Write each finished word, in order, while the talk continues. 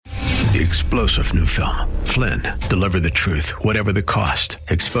The explosive new film, Flynn, deliver the truth, whatever the cost,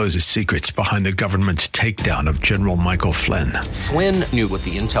 exposes secrets behind the government's takedown of General Michael Flynn. Flynn knew what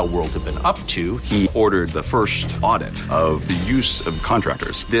the intel world had been up to. He ordered the first audit of the use of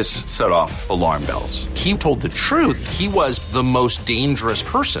contractors. This set off alarm bells. He told the truth. He was the most dangerous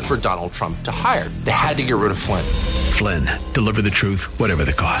person for Donald Trump to hire. They had to get rid of Flynn. Flynn, deliver the truth, whatever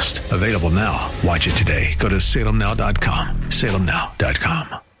the cost. Available now. Watch it today. Go to salemnow.com.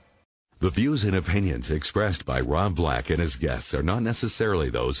 salemnow.com. The views and opinions expressed by Rob Black and his guests are not necessarily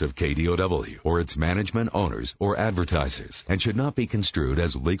those of KDOW or its management, owners, or advertisers, and should not be construed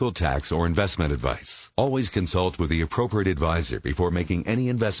as legal, tax, or investment advice. Always consult with the appropriate advisor before making any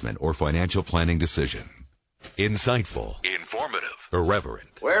investment or financial planning decision. Insightful, informative, irreverent.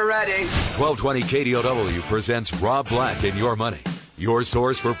 We're ready. 1220 KDOW presents Rob Black and Your Money, your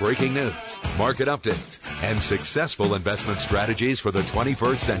source for breaking news, market updates, and successful investment strategies for the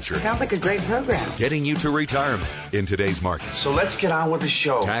 21st century. Sounds like a great program. Getting you to retirement in today's market. So let's get on with the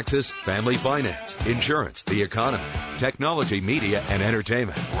show. Taxes, family finance, insurance, the economy, technology, media, and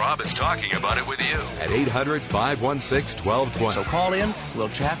entertainment. Rob is talking about it with you at 800-516-1220. So call in, we'll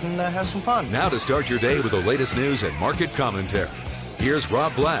chat and have some fun. Now to start your day with the latest news and market commentary. Here's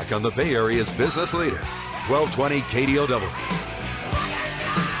Rob Black on the Bay Area's business leader, 1220 KDOW.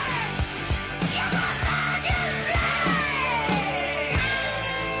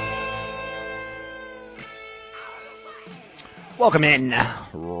 Welcome in,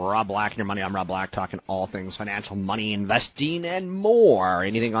 Rob Black and Your Money. I'm Rob Black, talking all things financial, money, investing, and more.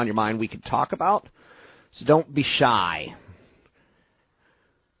 Anything on your mind we could talk about, so don't be shy.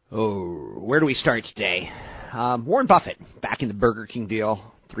 Oh, where do we start today? Warren Buffett, back in the Burger King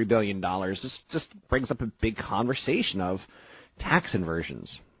deal, $3 billion. This just brings up a big conversation of tax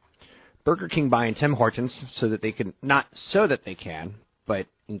inversions. Burger King buying Tim Hortons so that they can, not so that they can, but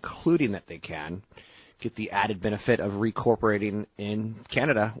including that they can, get the added benefit of reincorporating in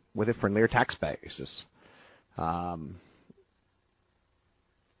Canada with a friendlier tax basis. I've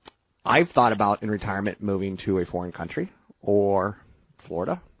thought about in retirement moving to a foreign country or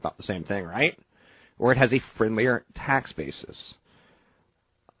Florida, about the same thing, right? Or it has a friendlier tax basis.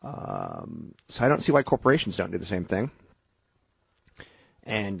 So I don't see why corporations don't do the same thing.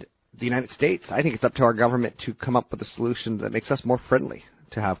 And the United States, I think it's up to our government to come up with a solution that makes us more friendly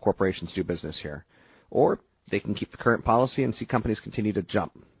to have corporations do business here. Or they can keep the current policy and see companies continue to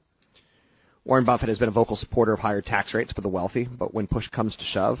jump. Warren Buffett has been a vocal supporter of higher tax rates for the wealthy, but when push comes to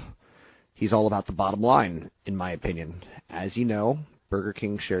shove, he's all about the bottom line, in my opinion. As you know, Burger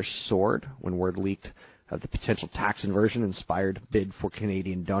King shares soared when word leaked of the potential tax inversion-inspired bid for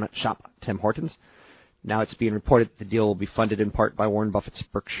Canadian donut shop Tim Hortons. Now it's being reported that the deal will be funded in part by Warren Buffett's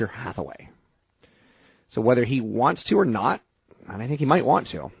Berkshire Hathaway. So whether he wants to or not, and I think he might want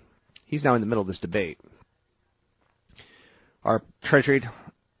to, he's now in the middle of this debate. Our Treasury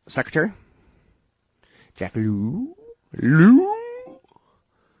Secretary, Jack Lew,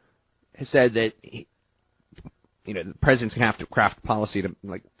 has said that the president's going to have to craft a policy to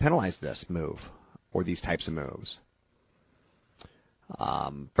penalize this move or these types of moves.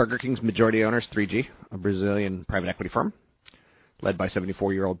 Burger King's majority owner is 3G, a Brazilian private equity firm led by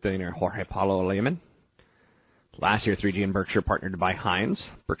 74-year-old billionaire Jorge Paulo Lemann. Last year, 3G and Berkshire partnered to buy Heinz.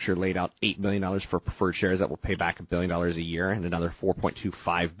 Berkshire laid out $8 billion for preferred shares that will pay back $1 billion a year and another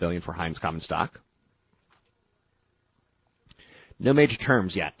 $4.25 billion for Heinz common stock. No major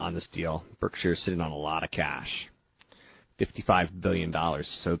terms yet on this deal. Berkshire is sitting on a lot of cash, $55 billion.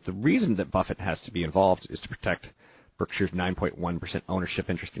 So the reason that Buffett has to be involved is to protect Berkshire's 9.1% ownership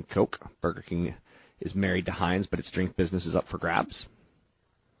interest in Coke. Burger King is married to Heinz, but its drink business is up for grabs.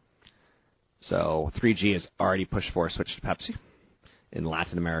 So 3G has already pushed for a switch to Pepsi in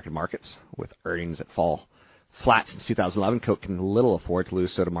Latin American markets, with earnings that fall flat since 2011. Coke can little afford to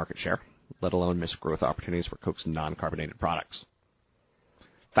lose soda market share, let alone miss growth opportunities for Coke's non-carbonated products.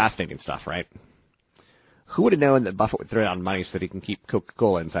 Fascinating stuff, right? Who would have known that Buffett would throw down money so that he can keep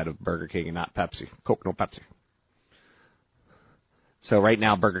Coca-Cola inside of Burger King and not Pepsi? Coke, no Pepsi. So right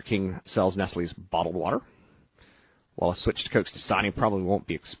now, Burger King sells Nestle's bottled water, while a switch to Coke's deciding probably won't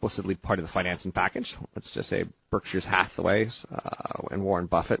be explicitly part of the financing package. Let's just say Berkshire's Hathaway's and Warren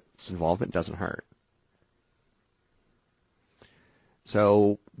Buffett's involvement doesn't hurt.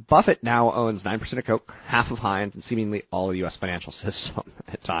 So Buffett now owns 9% of Coke, half of Heinz, and seemingly all of the U.S. financial system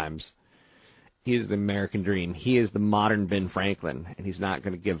at times. He is the American dream. He is the modern Ben Franklin, and he's not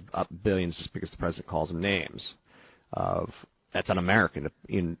going to give up billions just because the president calls him names. That's un-American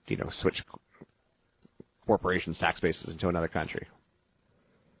to switch corporations' tax bases into another country.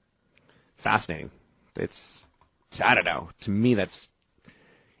 Fascinating. I don't know. To me, that's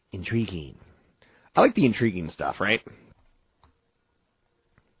Intriguing. I like the intriguing stuff, right?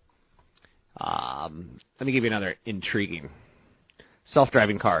 Let me give you another intriguing.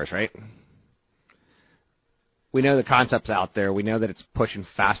 Self-driving cars, right? We know the concept's out there. We know that it's pushing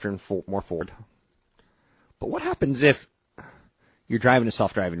faster and more forward. But what happens if you're driving a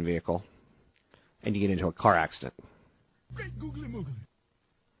self-driving vehicle and you get into a car accident? Great googly moogly.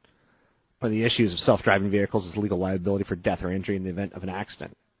 One of the issues of self-driving vehicles is legal liability for death or injury in the event of an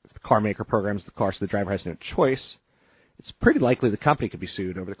accident. If the car maker programs the car so the driver has no choice, it's pretty likely the company could be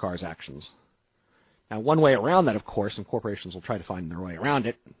sued over the car's actions. Now, one way around that, of course, and corporations will try to find their way around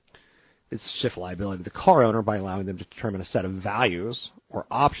it, is to shift liability to the car owner by allowing them to determine a set of values or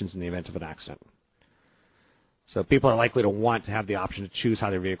options in the event of an accident. So people are likely to want to have the option to choose how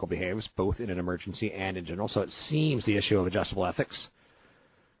their vehicle behaves, both in an emergency and in general. So it seems the issue of adjustable ethics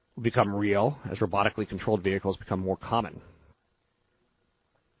will become real as robotically controlled vehicles become more common.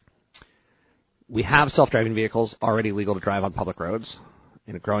 We have self-driving vehicles already legal to drive on public roads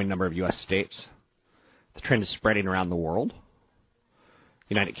in a growing number of U.S. states. The trend is spreading around the world.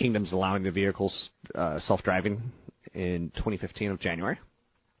 United Kingdom is allowing the vehicles self-driving in 2015 of January.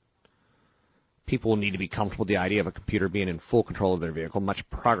 People will need to be comfortable with the idea of a computer being in full control of their vehicle. Much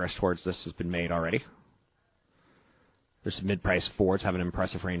progress towards this has been made already. There's some mid-price Fords have an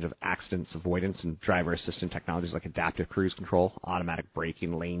impressive range of accidents avoidance and driver assistant technologies like adaptive cruise control, automatic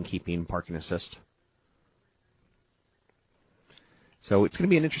braking, lane keeping, parking assist. So it's going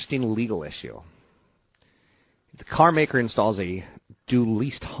to be an interesting legal issue. If the car maker installs a do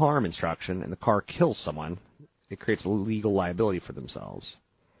least harm instruction and the car kills someone, it creates a legal liability for themselves.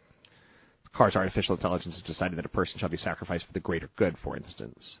 The car's artificial intelligence has decided that a person shall be sacrificed for the greater good, for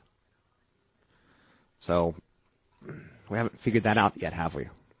instance. So we haven't figured that out yet, have we?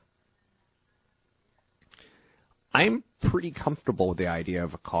 I'm pretty comfortable with the idea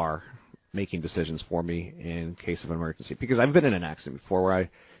of a car making decisions for me in case of an emergency, because I've been in an accident before where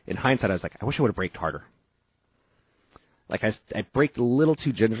in hindsight, I was like, I wish I would have braked harder. Like I braked a little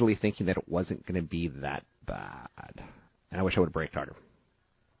too gingerly thinking that it wasn't going to be that bad. And I wish I would have braked harder.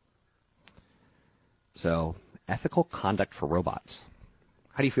 So, ethical conduct for robots.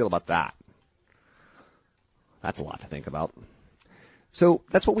 How do you feel about that? That's a lot to think about. So,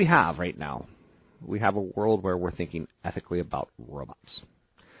 that's what we have right now. We have a world where we're thinking ethically about robots.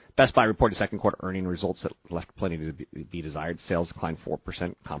 Best Buy reported second quarter earning results that left plenty to be desired. Sales declined 4%.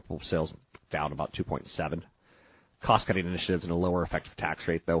 Comparable sales down about 2.7%. Cost-cutting initiatives and a lower effective tax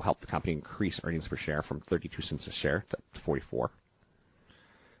rate, though, helped the company increase earnings per share from 32 cents a share to 44.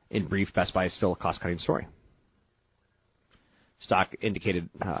 In brief, Best Buy is still a cost-cutting story. Stock indicated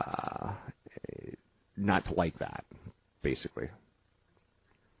not to like that, basically.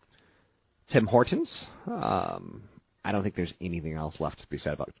 Tim Hortons. I don't think there's anything else left to be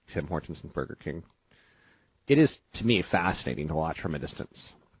said about Tim Hortons and Burger King. It is, to me, fascinating to watch from a distance.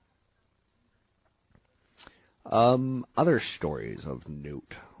 Other stories of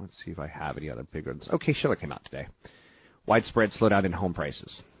note. Let's see if I have any other big ones. Okay, Schiller came out today. Widespread slowdown in home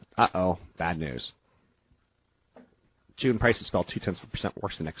prices. Uh-oh, bad news. June prices fell 0.2%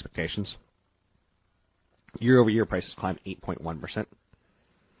 worse than expectations. Year-over-year prices climbed 8.1%.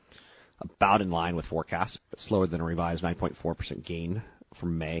 About in line with forecasts, but slower than a revised 9.4% gain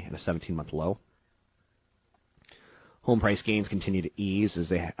from May and a 17-month low. Home price gains continue to ease as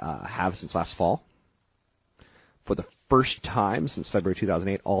they have since last fall. For the first time since February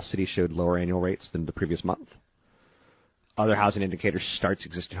 2008, all cities showed lower annual rates than the previous month. Other housing indicators, starts,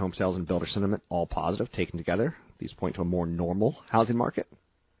 existing home sales, and builder sentiment, all positive. Taken together, these point to a more normal housing market.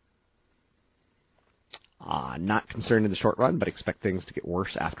 Not concerned in the short run, but expect things to get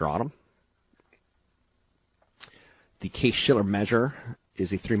worse after autumn. The Case-Shiller measure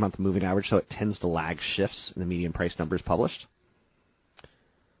is a 3-month moving average, so it tends to lag shifts in the median price numbers published.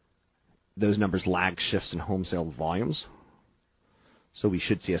 Those numbers lag shifts in home sale volumes, so we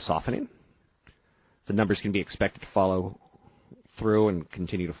should see a softening. The numbers can be expected to follow through and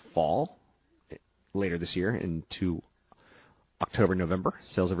continue to fall later this year into October, November.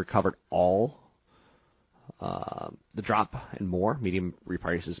 Sales have recovered all the drop and more. Medium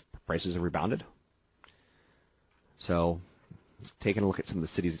prices have rebounded. So, taking a look at some of the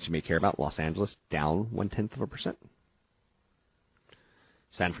cities that you may care about, Los Angeles down 0.1%.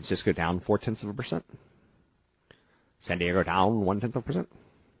 San Francisco down 0.4%. San Diego down 0.1%.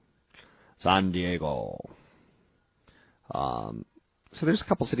 San Diego. So there's a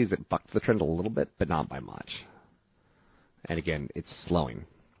couple cities that bucked the trend a little bit, but not by much. And again, it's slowing.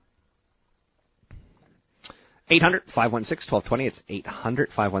 800-516-1220. It's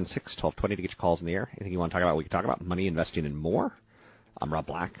 800-516-1220 to get your calls in the air. Anything you want to talk about, we can talk about. Money, investing, and more. I'm Rob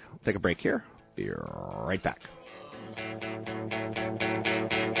Black. Take a break here. Be right back.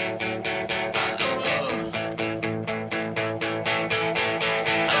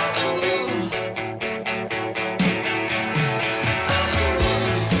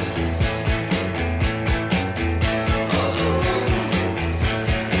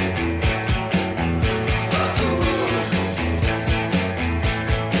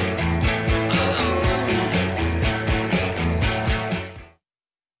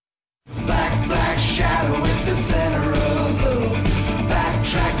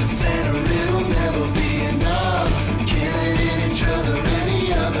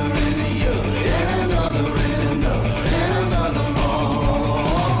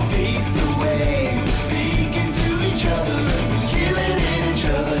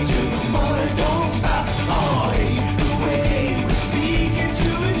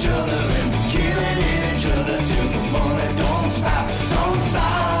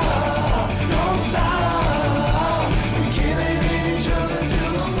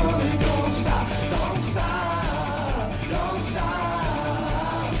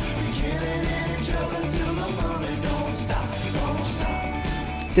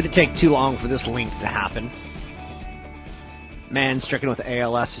 Did it take too long for this link to happen? Man stricken with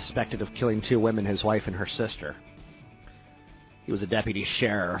ALS suspected of killing 2 women, his wife and her sister. He was a deputy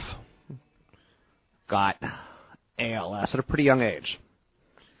sheriff. Got ALS at a pretty young age.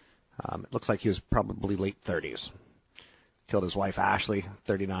 It looks like he was probably late 30s. Killed his wife, Ashley,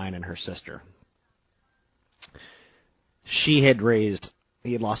 39, and her sister. He had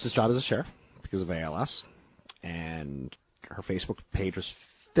lost his job as a sheriff because of ALS, and her Facebook page was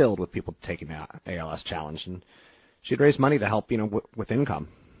filled with people taking the ALS challenge, and she'd raised money to help, with income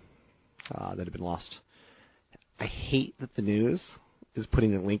that had been lost. I hate that the news is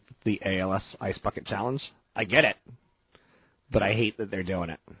putting a link to the ALS Ice Bucket Challenge. I get it, but I hate that they're doing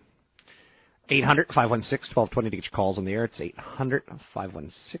it. 800-516-1220 to get your calls on the air. It's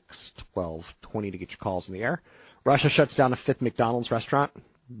 800-516-1220 to get your calls on the air. Russia shuts down a 5th McDonald's restaurant.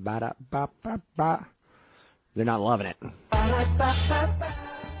 Ba-da-ba-ba-ba. They're not loving it.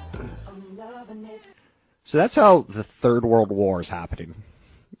 So that's how the Third World War is happening.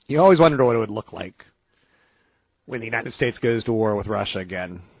 You always wondered what it would look like when the United States goes to war with Russia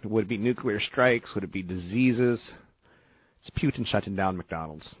again. Would it be nuclear strikes? Would it be diseases? It's Putin shutting down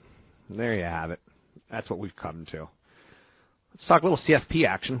McDonald's. And there you have it. That's what we've come to. Let's talk a little CFP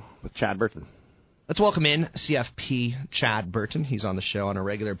action with Chad Burton. Let's welcome in CFP Chad Burton. He's on the show on a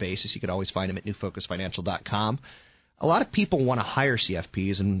regular basis. You could always find him at newfocusfinancial.com. A lot of people want to hire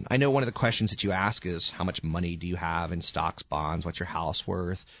CFPs, and I know one of the questions that you ask is, how much money do you have in stocks, bonds, what's your house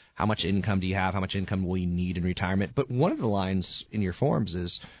worth, how much income do you have, how much income will you need in retirement? But one of the lines in your forms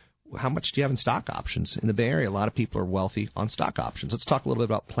is, how much do you have in stock options? In the Bay Area, a lot of people are wealthy on stock options. Let's talk a little bit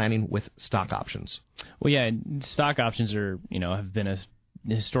about planning with stock options. Well, yeah, stock options are, have been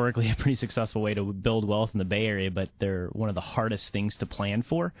historically a pretty successful way to build wealth in the Bay Area, but they're one of the hardest things to plan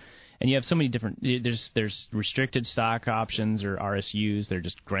for. And you have so many different, there's restricted stock options or RSUs. They're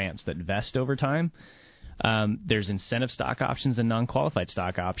just grants that vest over time. There's incentive stock options and non-qualified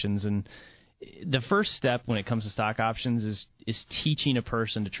stock options. And the first step when it comes to stock options is teaching a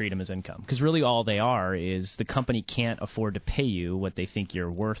person to treat them as income. Because really all they are is the company can't afford to pay you what they think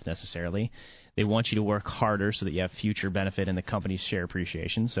you're worth necessarily. They want you to work harder so that you have future benefit in the company's share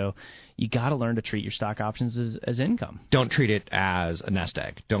appreciation. So you got to learn to treat your stock options as income. Don't treat it as a nest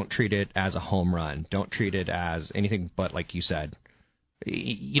egg. Don't treat it as a home run. Don't treat it as anything but, like you said,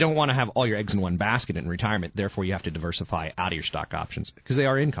 you don't want to have all your eggs in one basket in retirement. Therefore, you have to diversify out of your stock options because they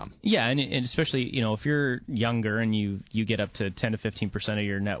are income. Yeah, and especially, if you're younger and you get up to 10 to 15% of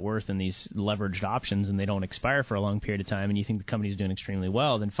your net worth in these leveraged options and they don't expire for a long period of time and you think the company's doing extremely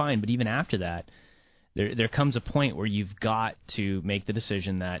well, then fine. But even after that, there comes a point where you've got to make the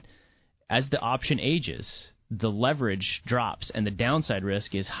decision that as the option ages, the leverage drops and the downside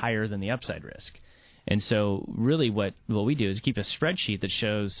risk is higher than the upside risk. And so really what we do is keep a spreadsheet that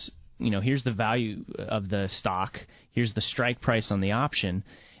shows, here's the value of the stock, here's the strike price on the option,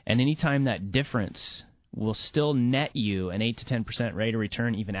 and anytime that difference will still net you an 8 to 10% rate of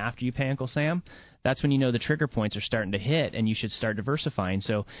return even after you pay Uncle Sam, that's when you know the trigger points are starting to hit and you should start diversifying.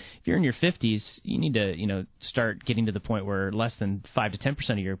 So if you're in your 50s, you need to, start getting to the point where less than 5 to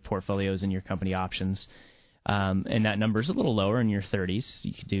 10% of your portfolio is in your company options. And that number is a little lower in your 30s.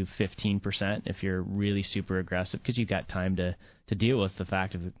 You could do 15% if you're really super aggressive because you've got time to deal with the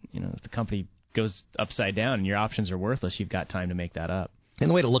fact of, if the company goes upside down and your options are worthless, you've got time to make that up. And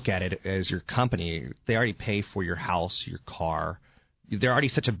the way to look at it is your company, they already pay for your house, your car. They're already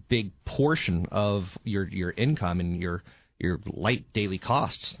such a big portion of your income and your your light daily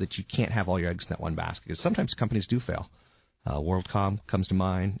costs, that you can't have all your eggs in that one basket. Because sometimes companies do fail. WorldCom comes to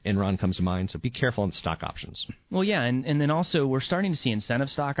mind, Enron comes to mind, so be careful on stock options. Well, yeah, and then also we're starting to see incentive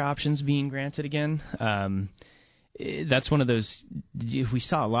stock options being granted again. That's one of those, we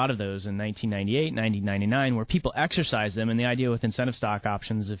saw a lot of those in 1998, 1999, where people exercise them, and the idea with incentive stock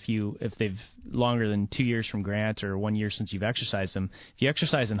options, if they've longer than 2 years from grant or 1 year since you've exercised them, if you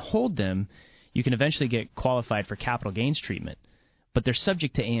exercise and hold them, you can eventually get qualified for capital gains treatment. But they're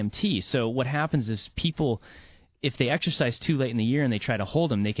subject to AMT, so what happens is people, if they exercise too late in the year and they try to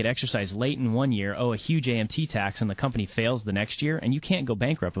hold them, they could exercise late in 1 year, owe a huge AMT tax, and the company fails the next year, and you can't go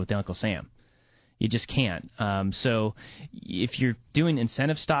bankrupt with Uncle Sam. You just can't. So if you're doing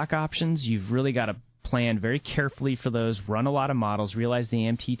incentive stock options, you've really got to plan very carefully for those, run a lot of models, realize the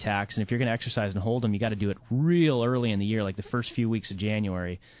AMT tax, and if you're going to exercise and hold them, you got to do it real early in the year, like the first few weeks of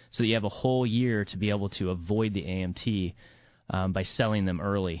January, so that you have a whole year to be able to avoid the AMT by selling them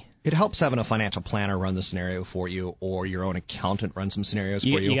early. It helps having a financial planner run the scenario for you, or your own accountant run some scenarios for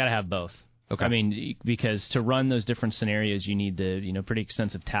you. You got to have both. Okay. I mean, because to run those different scenarios, you need the pretty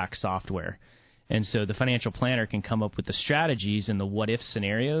extensive tax software. And so the financial planner can come up with the strategies and the what-if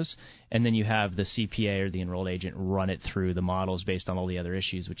scenarios, and then you have the CPA or the enrolled agent run it through the models based on all the other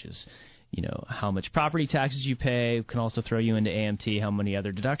issues, which is, how much property taxes you pay can also throw you into AMT, how many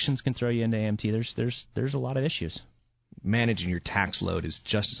other deductions can throw you into AMT. There's a lot of issues. Managing your tax load is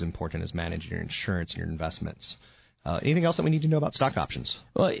just as important as managing your insurance and your investments. Anything else that we need to know about stock options?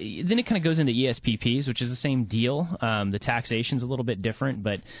 Well, then it kind of goes into ESPPs, which is the same deal. The taxation's a little bit different,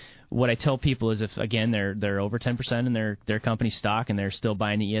 but what I tell people is if, again, they're over 10% in their company stock and they're still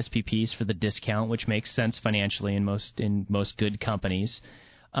buying the ESPPs for the discount, which makes sense financially in most good companies.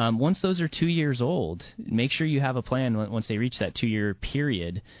 Once those are 2 years old, make sure you have a plan once they reach that 2-year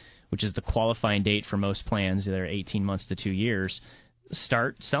period, which is the qualifying date for most plans. They're 18 months to 2 years.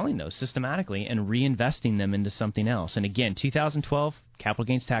 Start selling those systematically and reinvesting them into something else. And again, 2012, capital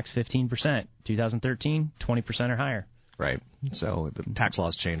gains tax 15%. 2013, 20% or higher. Right. So the tax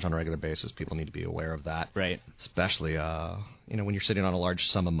laws change on a regular basis. People need to be aware of that. Right. Especially, when you're sitting on a large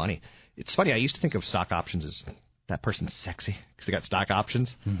sum of money. It's funny. I used to think of stock options as that person's sexy because they got stock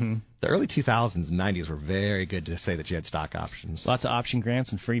options. Mm-hmm. The early 2000s and 90s were very good to say that you had stock options. Lots of option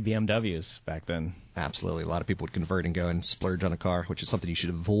grants and free BMWs back then. Absolutely. A lot of people would convert and go and splurge on a car, which is something you should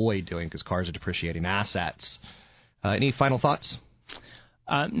avoid doing because cars are depreciating assets. Any final thoughts?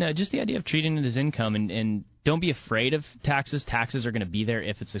 No, just the idea of treating it as income, and don't be afraid of taxes. Taxes are going to be there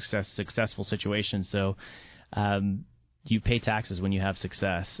if it's a successful situation. So you pay taxes when you have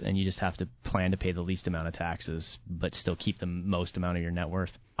success, and you just have to plan to pay the least amount of taxes, but still keep the most amount of your net worth.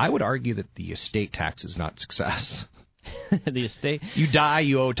 I would argue that the estate tax is not success. The estate? You die,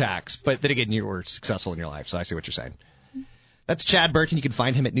 you owe tax. But then again, you were successful in your life, so I see what you're saying. That's Chad Burton. You can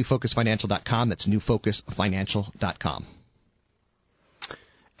find him at newfocusfinancial.com. That's newfocusfinancial.com.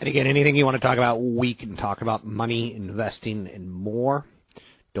 And again, anything you want to talk about, we can talk about money, investing, and more.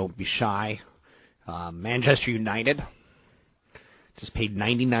 Don't be shy. Manchester United just paid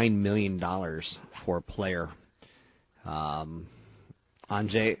 $99 million for a player.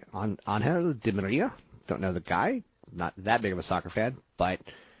 Angel Di Maria. Don't know the guy. Not that big of a soccer fan, but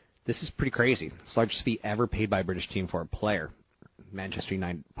this is pretty crazy. It's the largest fee ever paid by a British team for a player. Manchester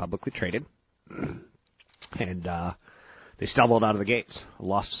United publicly traded. And they stumbled out of the gates. A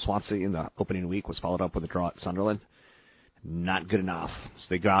loss to Swansea in the opening week was followed up with a draw at Sunderland. Not good enough. So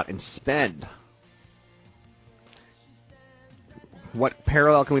they go out and spend. What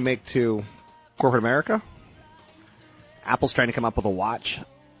parallel can we make to corporate America? Apple's trying to come up with a watch,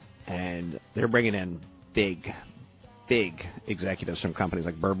 and they're bringing in big executives from companies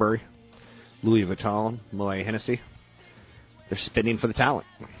like Burberry, Louis Vuitton, Moet Hennessy. They're spending for the talent.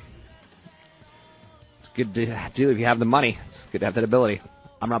 It's good to do if you have the money. It's good to have that ability.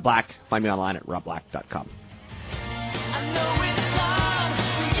 I'm Rob Black. Find me online at robblack.com.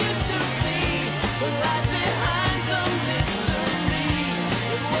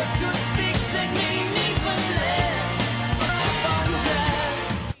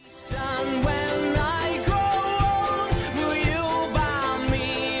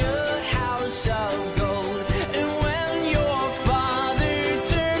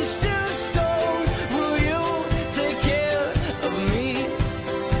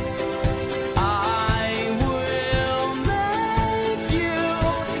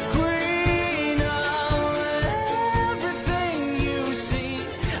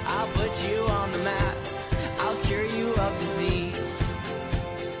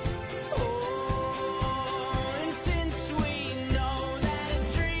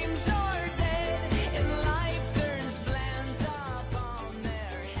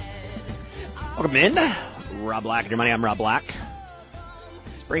 Welcome in. Rob Black and your money. I'm Rob Black.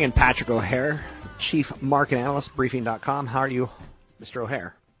 Let's bring in Patrick O'Hare, Chief Market Analyst, Briefing.com. How are you, Mr.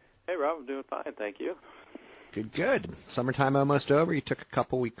 O'Hare? Hey, Rob. I'm doing fine. Thank you. Good, good. Summertime almost over. You took a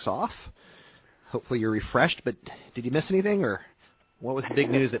couple weeks off. Hopefully you're refreshed, but did you miss anything, or what was the big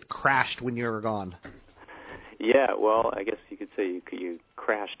news that crashed when you were gone? Yeah, well, I guess you could say you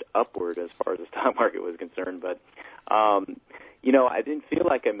crashed upward as far as the stock market was concerned, but I didn't feel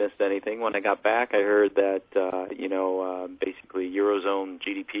like I missed anything. When I got back, I heard that, basically Eurozone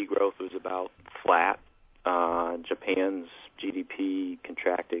GDP growth was about flat. Japan's GDP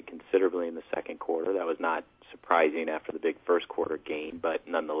contracted considerably in the second quarter. That was not surprising after the big first quarter gain, but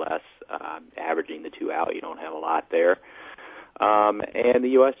nonetheless, averaging the two out, you don't have a lot there. And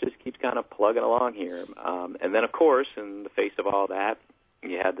the U.S. just keeps kind of plugging along here. And then, of course, in the face of all that,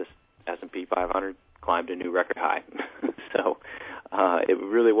 you had this S&P 500 climbed a new record high. So it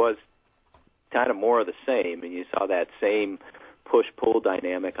really was kind of more of the same, and you saw that same push-pull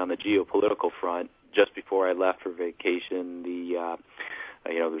dynamic on the geopolitical front just before I left for vacation.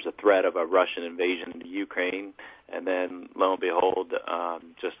 There's a threat of a Russian invasion into Ukraine, and then lo and behold,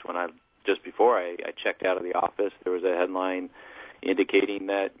 just before I checked out of the office, there was a headline indicating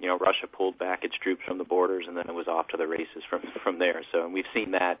that Russia pulled back its troops from the borders, and then it was off to the races from there. So, and we've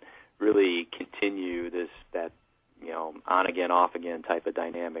seen that really continue that on again, off again type of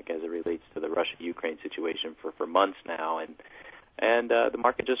dynamic as it relates to the Russia-Ukraine situation for months now, and the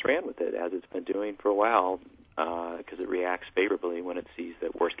market just ran with it as it's been doing for a while because it reacts favorably when it sees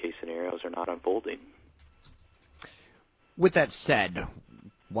that worst-case scenarios are not unfolding. With that said,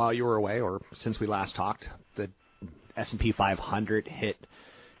 while you were away, or since we last talked, the S&P 500 hit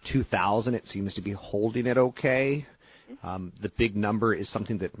 2,000. It seems to be holding it okay. The big number is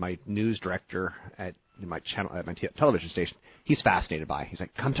something that my news director at my channel, at my television station, he's fascinated by. He's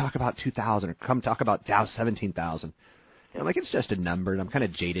like, come talk about 2,000 or come talk about Dow 17,000. I'm like, it's just a number, and I'm kind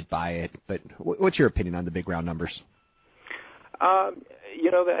of jaded by it. But what's your opinion on the big round numbers? I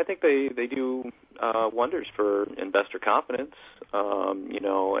think they do wonders for investor confidence.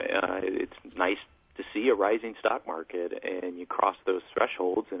 It's nice to see a rising stock market, and you cross those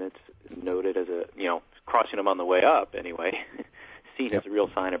thresholds, and it's noted as crossing them on the way up anyway, seen as a real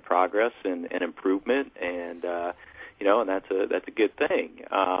sign of progress and improvement, and and that's a good thing.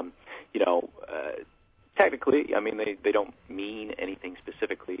 Technically, I mean, they don't mean anything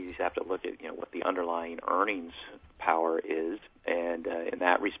specifically. You just have to look at what the underlying earnings power is, and in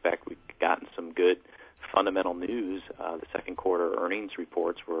that respect, we've gotten some good fundamental news. The second quarter earnings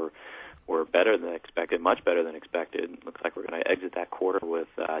reports were better than expected, much better than expected. Looks like we're going to exit that quarter with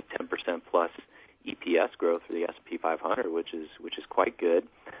 10% plus EPS growth for the S&P 500, which is quite good.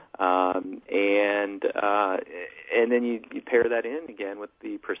 And then you pair that in again with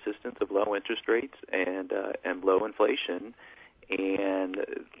the persistence of low interest rates and low inflation, and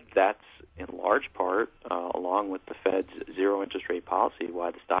that's in large part along with the Fed's zero interest rate policy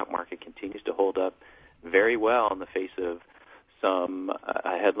why the stock market continues to hold up very well in the face of some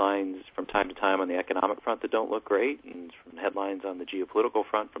headlines from time to time on the economic front that don't look great, and some headlines on the geopolitical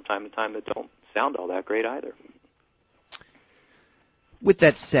front from time to time that don't sound all that great either. With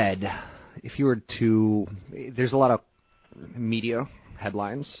that said, if you were to, there's a lot of media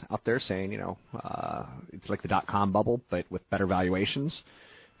headlines out there saying, it's like the dot-com bubble, but with better valuations.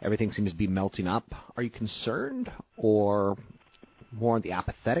 Everything seems to be melting up. Are you concerned, or more on the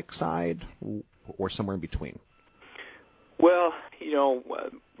apathetic side, or somewhere in between? Well,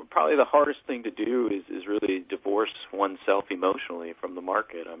 probably the hardest thing to do is really divorce oneself emotionally from the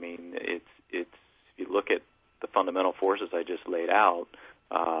market. I mean, it's if you look at the fundamental forces I just laid out,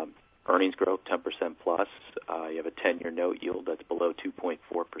 earnings growth 10% plus, you have a 10-year note yield that's below 2.4%,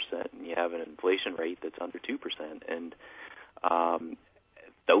 and you have an inflation rate that's under 2%, and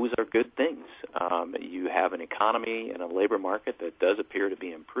those are good things. You have an economy and a labor market that does appear to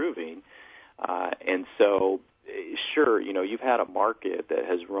be improving, and so sure, you've had a market that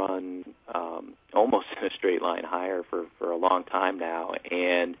has run almost in a straight line higher for a long time now,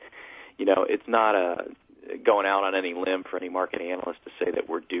 and it's not going out on any limb for any market analyst to say that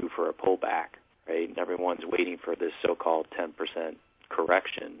we're due for a pullback, right? And everyone's waiting for this so-called 10%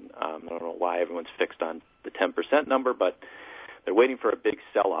 correction. I don't know why everyone's fixed on the 10% number, but they're waiting for a big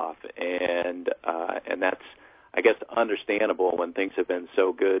sell-off, and that's, I guess, understandable when things have been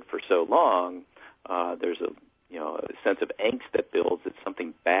so good for so long. There's a sense of angst that builds that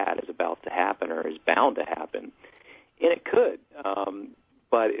something bad is about to happen or is bound to happen, and it could.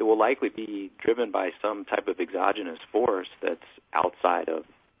 But it will likely be driven by some type of exogenous force that's outside of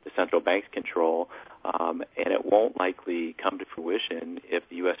the central bank's control. and it won't likely come to fruition if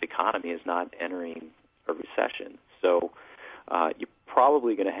the U.S. economy is not entering a recession. So you're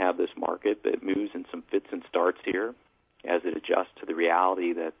probably going to have this market that moves in some fits and starts here as it adjusts to the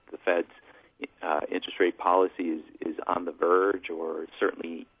reality that the Fed's interest rate policy is on the verge, or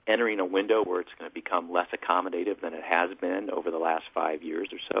certainly entering a window where it's going to become less accommodative than it has been over the last 5 years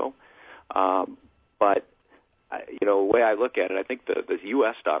or so. But the way I look at it, I think the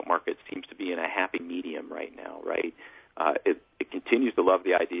U.S. stock market seems to be in a happy medium right now, right? It continues to love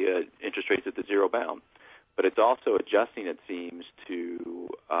the idea interest rates at the zero bound, but it's also adjusting, it seems, to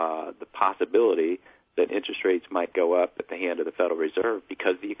the possibility that interest rates might go up at the hand of the Federal Reserve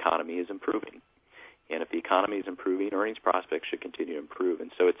because the economy is improving. And if the economy is improving, earnings prospects should continue to improve.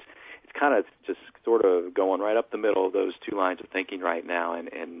 And so it's kind of just sort of going right up the middle of those two lines of thinking right now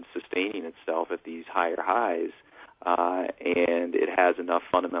and sustaining itself at these higher highs. And it has enough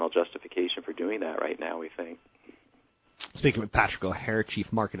fundamental justification for doing that right now, we think. Speaking with Patrick O'Hare, Chief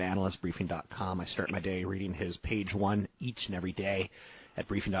Market Analyst, Briefing.com. I start my day reading his page one each and every day at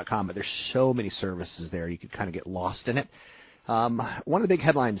Briefing.com, but there's so many services there you could kind of get lost in it. One of the big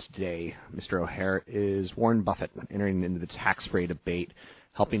headlines today, Mr. O'Hare, is Warren Buffett entering into the tax-free debate,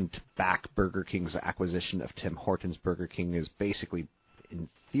 helping to back Burger King's acquisition of Tim Hortons. Burger King is basically, in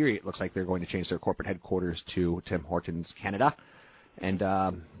theory, it looks like they're going to change their corporate headquarters to Tim Hortons Canada. And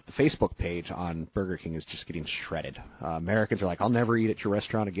the Facebook page on Burger King is just getting shredded. Americans are like, I'll never eat at your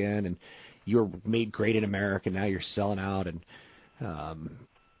restaurant again, and you were made great in America, now you're selling out. And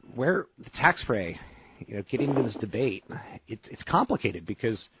where the tax-free, getting into this debate, it's complicated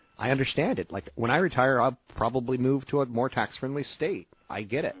because I understand it. Like, when I retire, I'll probably move to a more tax-friendly state. I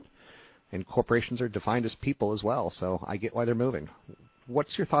get it. And corporations are defined as people as well, so I get why they're moving.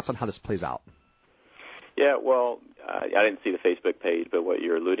 What's your thoughts on how this plays out? Yeah, well, I didn't see the Facebook page, but what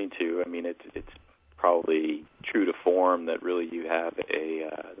you're alluding to, I mean, it's probably true to form that really you have a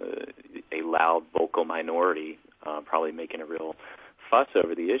loud, vocal minority probably making a real fuss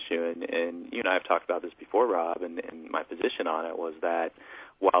over the issue. And you and I have talked about this before, Rob, and my position on it was that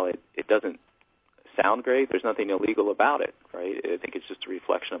while it doesn't sound great, there's nothing illegal about it, right? I think it's just a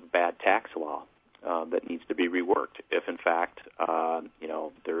reflection of a bad tax law that needs to be reworked. If, in fact,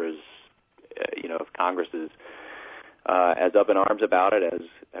 there is, if Congress is as up in arms about it as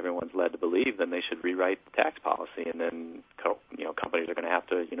everyone's led to believe, then they should rewrite the tax policy, and then companies are going to have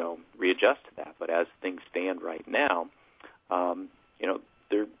to readjust to that. But as things stand right now,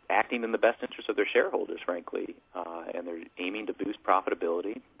 they're acting in the best interest of their shareholders, frankly, and they're aiming to boost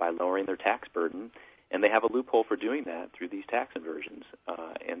profitability by lowering their tax burden, and they have a loophole for doing that through these tax inversions.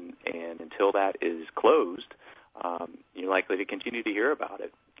 And until that is closed, you're likely to continue to hear about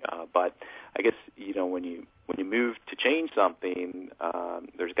it. But I guess when you move to change something,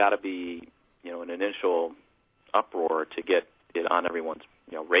 there's got to be an initial uproar to get it on everyone's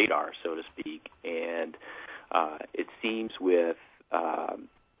radar, so to speak. And it seems with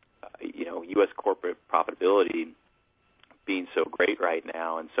U.S. corporate profitability being so great right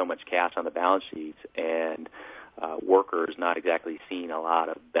now and so much cash on the balance sheets, and workers not exactly seeing a lot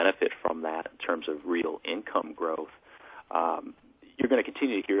of benefit from that in terms of real income growth, you're going to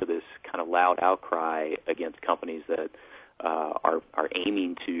continue to hear this kind of loud outcry against companies that are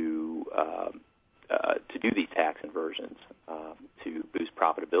aiming to do these tax inversions to boost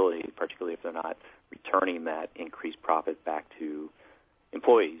profitability, particularly if they're not returning that increased profit back to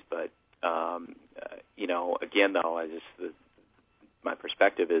employees. But again, though, my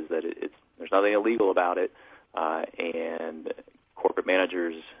perspective is that there's nothing illegal about it, and corporate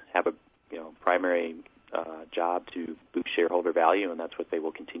managers have a primary job to boost shareholder value, and that's what they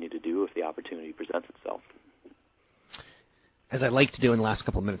will continue to do if the opportunity presents itself. As I like to do in the last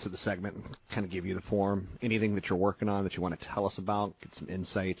couple of minutes of the segment, kind of give you the form, anything that you're working on that you want to tell us about, get some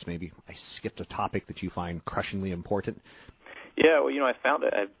insights. Maybe I skipped a topic that you find crushingly important. Yeah, well, I found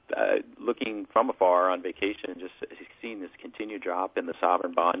it looking from afar on vacation, just seeing this continued drop in the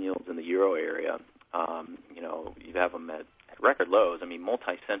sovereign bond yields in the euro area. You have them at record lows. I mean,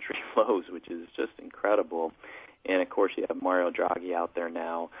 multi-century lows, which is just incredible. And, of course, you have Mario Draghi out there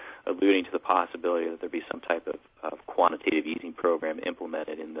now alluding to the possibility that there be some type of quantitative easing program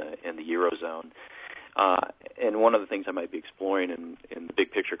implemented in the Eurozone. And one of the things I might be exploring in the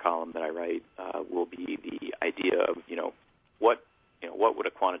big picture column that I write will be the idea of, what would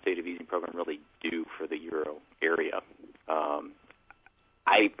a quantitative easing program really do for the euro area?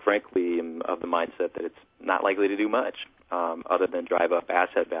 I, frankly, am of the mindset that it's not likely to do much other than drive up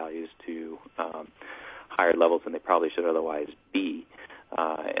asset values to higher levels than they probably should otherwise be,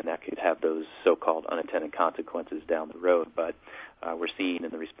 and that could have those so-called unintended consequences down the road. But we're seeing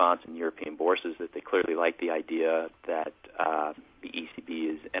in the response in European bourses that they clearly like the idea that the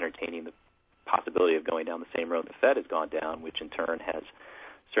ECB is entertaining the possibility of going down the same road the Fed has gone down, which in turn has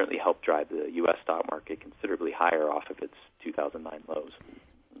certainly helped drive the U.S. stock market considerably higher off of its 2009 lows.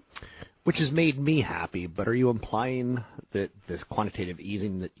 Which has made me happy, but are you implying that this quantitative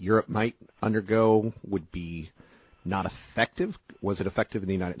easing that Europe might undergo would be not effective? Was it effective in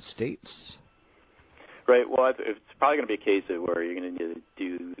the United States? Right. Well, it's probably going to be a case of where you're going to need to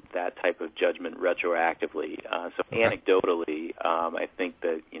do that type of judgment retroactively. So anecdotally, I think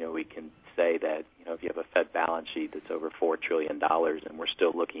that we can say that if you have a Fed balance sheet that's over $4 trillion and we're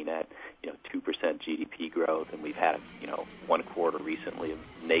still looking at 2% GDP growth, and we've had 1 quarter recently of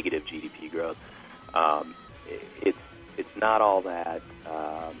negative GDP growth, it's not all that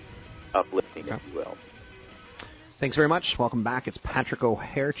uplifting, if you will. Thanks very much. Welcome back. It's Patrick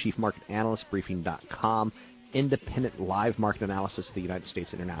O'Hare, Chief Market Analyst, Briefing.com, independent live market analysis of the United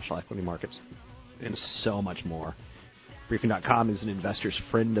States international equity markets, and so much more. Briefing.com is an investor's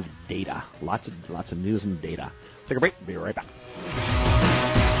friend of data. Lots of news and data. Take a break. Be right back.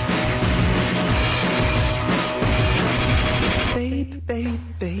 Baby, baby,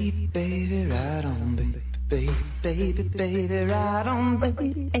 baby, baby, right on, baby, baby, baby, baby, right on,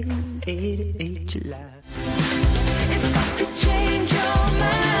 baby, 88 July. It's got to change your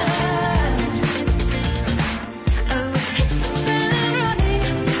mind. Oh, it's been running.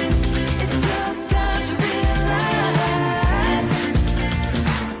 It's your time to realize.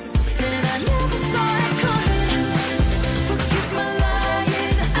 And I never saw it coming. Forgive my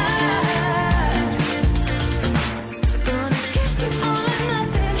lying eyes. Gonna give you all or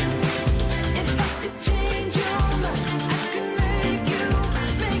nothing. It's got to change your mind. I can make you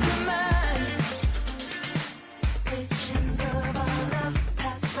make your mind. Visions of our love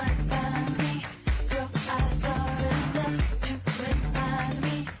pass right by me. Your eyes are enough to remind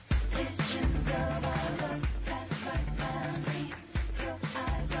me. Visions of our love pass right by me. Your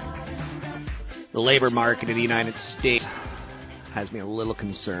eyes are enough to. The labor market in the United States has me a little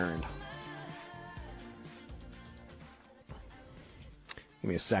concerned. Give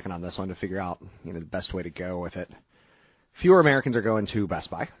me a second on this one to figure out the best way to go with it. Fewer Americans are going to Best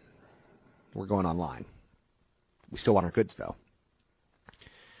Buy. We're going online. We still want our goods, though.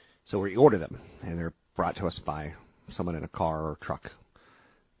 So we order them, and they're brought to us by someone in a car or truck,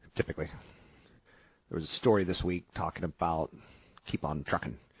 typically. There was a story this week talking about keep on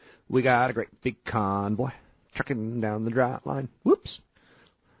trucking. We got a great big convoy trucking down the drought line. Whoops.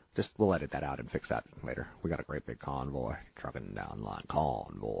 We'll edit that out and fix that later. We got a great big convoy trucking down the line.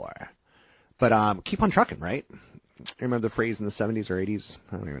 Convoy. But keep on trucking, right? Remember the phrase in the 70s or 80s?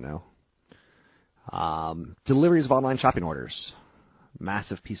 I don't even know. Deliveries of online shopping orders.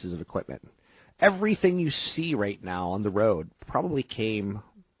 Massive pieces of equipment. Everything you see right now on the road probably came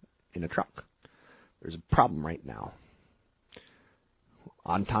in a truck. There's a problem right now.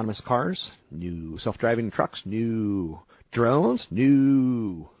 Autonomous cars, new. Self-driving trucks, new. Drones,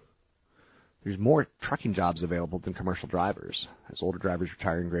 new. There's more trucking jobs available than commercial drivers. As older drivers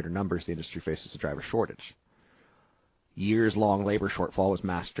retire in greater numbers, the industry faces a driver shortage. Years-long labor shortfall was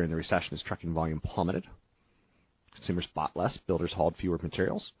masked during the recession as trucking volume plummeted. Consumers bought less. Builders hauled fewer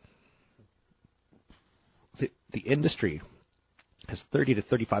materials. The industry has 30 to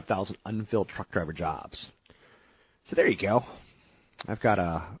 35,000 unfilled truck driver jobs. So there you go. I've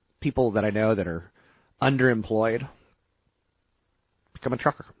got people that I know that are underemployed. Become a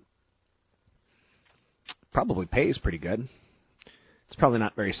trucker. Probably pays pretty good. It's probably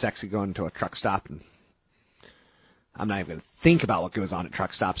not very sexy going to a truck stop, and I'm not even going to think about what goes on at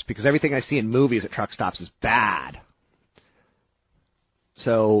truck stops because everything I see in movies at truck stops is bad.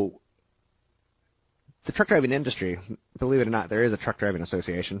 So the truck driving industry, believe it or not, there is a truck driving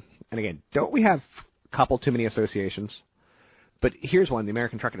association. And again, don't we have a couple too many associations? But here's one, the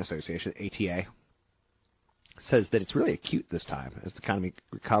American Trucking Association, ATA, says that it's really acute this time as the economy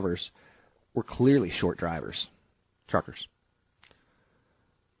recovers. We're clearly short drivers, truckers.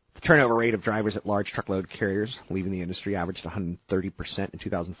 The turnover rate of drivers at large truckload carriers leaving the industry averaged 130% in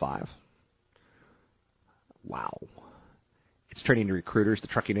 2005. Wow. It's turning to recruiters, the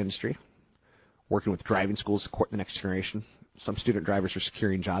trucking industry, working with driving schools to court the next generation. Some student drivers are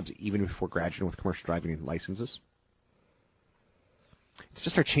securing jobs even before graduating with commercial driving licenses. It's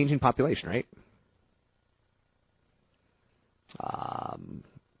just our changing population, right?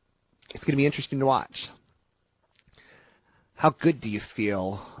 It's going to be interesting to watch. How good do you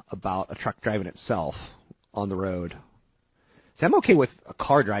feel about a truck driving itself on the road? See, I'm okay with a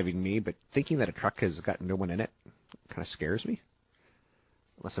car driving me, but thinking that a truck has got no one in it kind of scares me.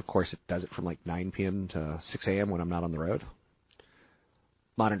 Unless, of course, it does it from like 9 p.m. to 6 a.m. when I'm not on the road.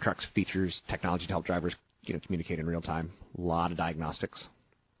 Modern trucks features technology to help drivers, communicate in real time. A lot of diagnostics.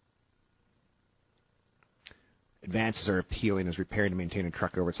 Advances are appealing as repairing and maintaining a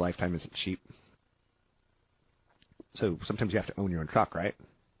truck over its lifetime isn't cheap. So sometimes you have to own your own truck, right?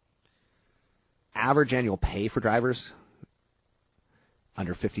 Average annual pay for drivers,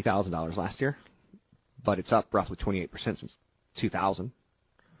 under $50,000 last year, but it's up roughly 28% since 2000.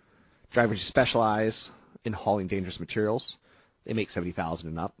 Drivers who specialize in hauling dangerous materials, they make $70,000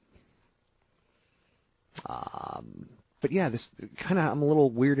 and up. But yeah, I'm a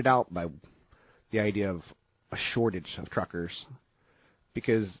little weirded out by the idea of a shortage of truckers,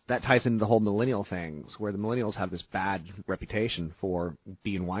 because that ties into the whole millennial things, where the millennials have this bad reputation for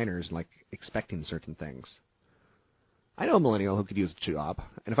being whiners and expecting certain things. I know a millennial who could use a job,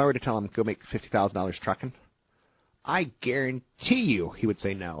 and if I were to tell him go make $50,000 trucking, I guarantee you he would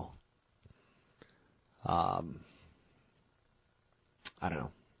say no. I don't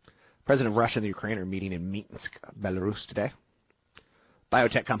know. President of Russia and the Ukraine are meeting in Minsk, Belarus today.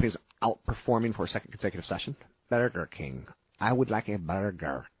 Biotech companies outperforming for a second consecutive session. Burger King. I would like a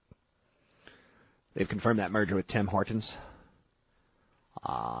burger. They've confirmed that merger with Tim Hortons.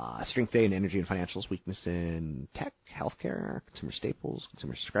 Strength day in energy and financials. Weakness in tech, healthcare, consumer staples,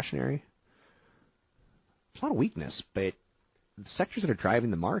 consumer discretionary. There's a lot of weakness, but the sectors that are driving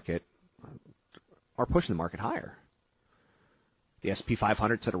the market are pushing the market higher. The S&P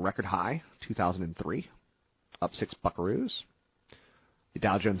 500 set a record high, 2003, up 6 buckaroos. The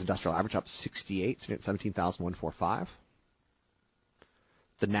Dow Jones Industrial Average up 68, sitting at 17,145.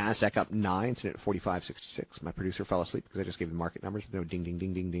 The NASDAQ up 9, sitting at 4566. My producer fell asleep because I just gave the market numbers with no ding, ding,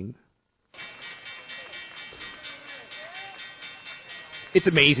 ding, ding, ding. It's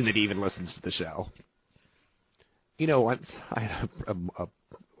amazing that he even listens to the show. Once I had a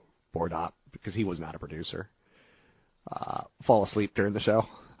board op, because he was not a producer, fall asleep during the show.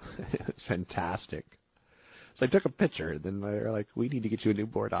 It was fantastic. So I took a picture, and then they were like, we need to get you a new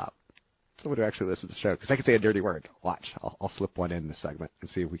board op. Someone who actually listens to the show. Because I can say a dirty word. Watch. I'll slip one in this segment and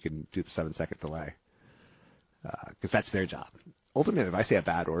see if we can do the 7-second delay. Because that's their job. Ultimately, if I say a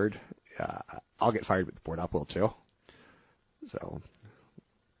bad word, I'll get fired, but the board op will too. So,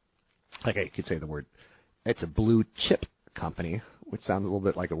 I could say the word. It's a blue chip company, which sounds a little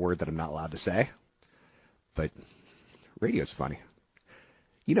bit like a word that I'm not allowed to say. But radio's funny.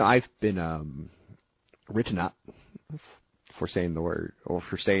 I've been written up for saying the word, or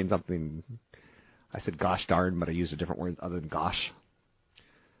for saying something. I said gosh darn, but I used a different word other than gosh.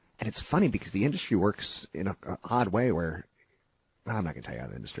 And it's funny because the industry works in an odd way where, I'm not going to tell you how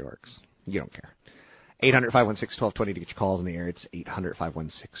the industry works. You don't care. 800-516-1220 to get your calls on the air. It's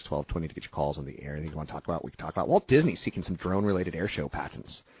 800-516-1220 to get your calls on the air. Anything you want to talk about, we can talk about. Walt Disney seeking some drone-related air show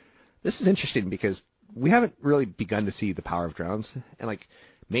patents. This is interesting because we haven't really begun to see the power of drones. And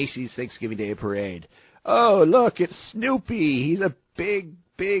Macy's Thanksgiving Day Parade. Oh, look, it's Snoopy. He's a big,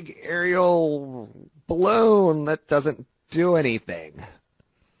 big aerial balloon that doesn't do anything.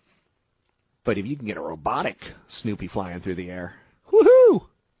 But if you can get a robotic Snoopy flying through the air, woohoo!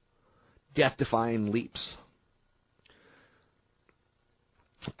 Death-defying leaps.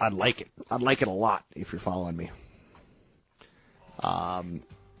 I'd like it. I'd like it a lot if you're following me. So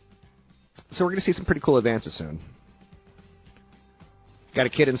we're going to see some pretty cool advances soon. Got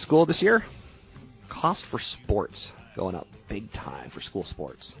a kid in school this year? Cost for sports going up big time for school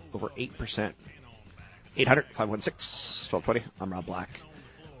sports. Over 8%. 800-516-1220. I'm Rob Black.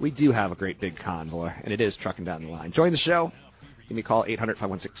 We do have a great big convoy, and it is trucking down the line. Join the show. Give me a call,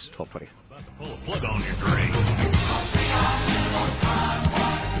 800-516-1220. Pull a plug on your drink.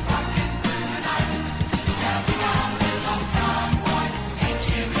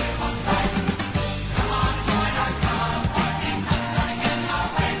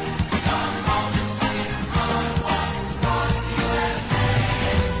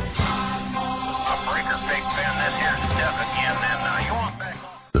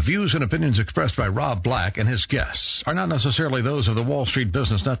 The views and opinions expressed by Rob Black and his guests are not necessarily those of the Wall Street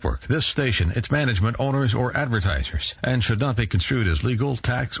Business Network, this station, its management, owners, or advertisers, and should not be construed as legal,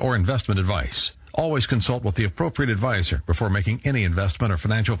 tax, or investment advice. Always consult with the appropriate advisor before making any investment or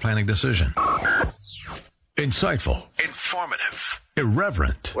financial planning decision. Insightful, informative,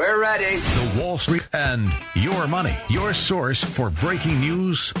 irreverent. We're ready. The Wall Street and Your Money, your source for breaking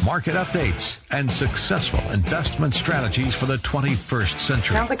news, market updates, and successful investment strategies for the 21st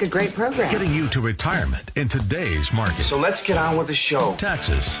century. Sounds like a great program. Getting you to retirement in today's market. So let's get on with the show.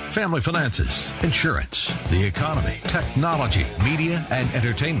 Taxes, family finances, insurance, the economy, technology, media, and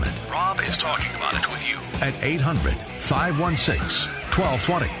entertainment. Rob is talking about it with you at 800-516-1220.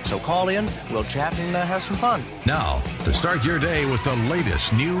 1220. So call in, we'll chat and have some fun. Now, to start your day with the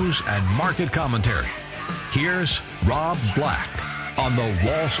latest news and market commentary, here's Rob Black on the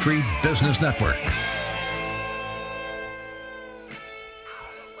Wall Street Business Network.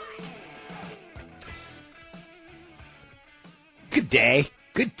 Good day.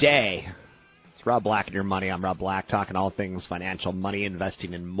 Good day. It's Rob Black and Your Money. I'm Rob Black, talking all things financial, money,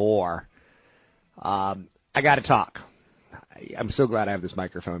 investing, and more. I got to talk. I'm so glad I have this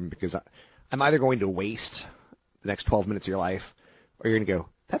microphone because I'm either going to waste the next 12 minutes of your life or you're going to go,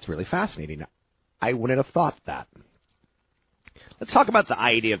 that's really fascinating. I wouldn't have thought that. Let's talk about the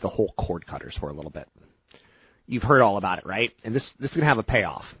idea of the whole cord cutters for a little bit. You've heard all about it, right? And this is going to have a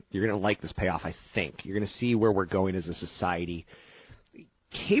payoff. You're going to like this payoff, I think. You're going to see where we're going as a society.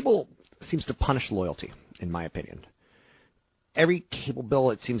 Cable seems to punish loyalty, in my opinion. Every cable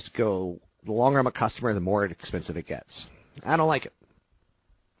bill, it seems to go, the longer I'm a customer, the more expensive it gets. I don't like it.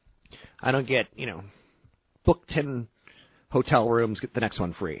 I don't get, book 10 hotel rooms, get the next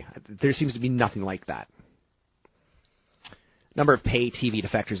one free. There seems to be nothing like that. Number of pay TV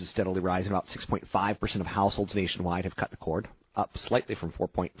defectors is steadily rising. About 6.5% of households nationwide have cut the cord, up slightly from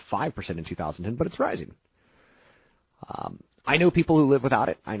 4.5% in 2010, but it's rising. I know people who live without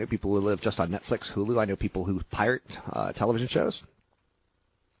it. I know people who live just on Netflix, Hulu. I know people who pirate television shows.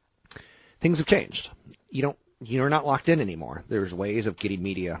 Things have changed. You're not locked in anymore. There's ways of getting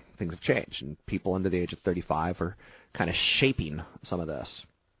media. Things have changed, and people under the age of 35 are kind of shaping some of this.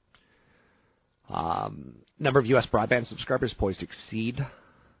 Number of U.S. broadband subscribers poised to exceed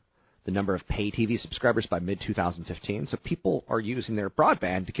the number of pay TV subscribers by mid-2015. So people are using their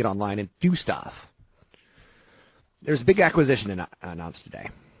broadband to get online and do stuff. There's a big acquisition announced today.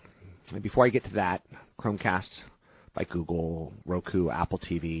 And before I get to that, Chromecast by Google, Roku, Apple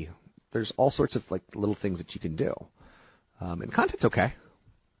TV, there's all sorts of little things that you can do. And content's okay.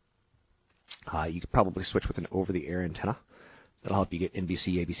 You could probably switch with an over-the-air antenna. That'll help you get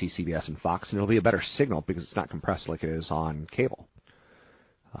NBC, ABC, CBS, and Fox, and it'll be a better signal because it's not compressed like it is on cable.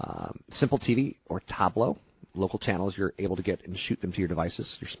 Simple TV or Tableau, local channels you're able to get and shoot them to your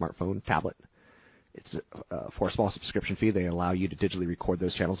devices, your smartphone, tablet. It's for a small subscription fee. They allow you to digitally record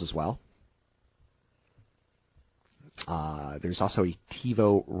those channels as well. There's also a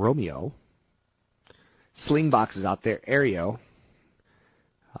TiVo Romeo. Slingbox is out there. Aereo.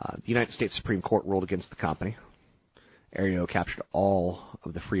 The United States Supreme Court ruled against the company. Aereo captured all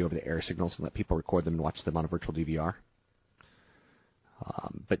of the free over-the-air signals and let people record them and watch them on a virtual DVR.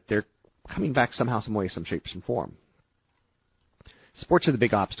 But they're coming back somehow, some way, some shape, some form. Sports are the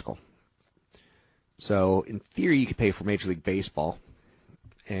big obstacle. So, in theory, you could pay for Major League Baseball,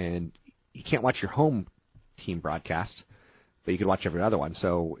 and you can't watch your home team broadcast, but you could watch every other one.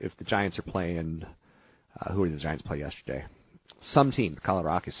 So, if the Giants are playing, who did the Giants play yesterday? Some team, the Colorado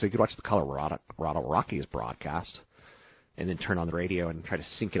Rockies. So, you could watch the Colorado Rockies broadcast, and then turn on the radio and try to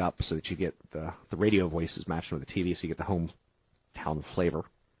sync it up so that you get the radio voices matching with the TV, so you get the hometown flavor.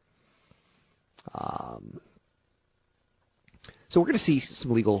 So, we're going to see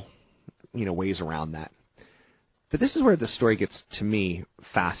some legal ways around that. But this is where the story gets, to me,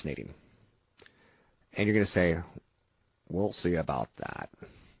 fascinating. And you're going to say, we'll see about that.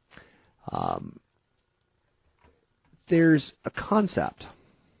 There's a concept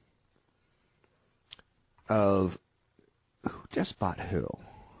of who just bought who.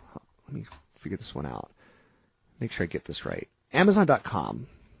 Let me figure this one out. Make sure I get this right. Amazon.com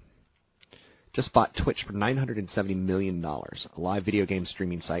just bought Twitch for $970 million, a live video game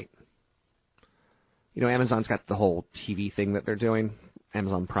streaming site. Amazon's got the whole TV thing that they're doing,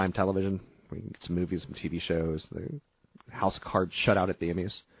 Amazon Prime Television, where you can get some movies, some TV shows, the House of Cards shutout at the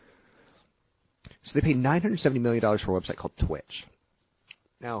Emmys. So they paid $970 million for a website called Twitch.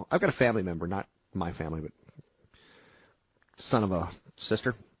 Now, I've got a family member, not my family, but son of a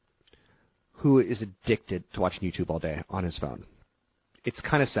sister, who is addicted to watching YouTube all day on his phone. It's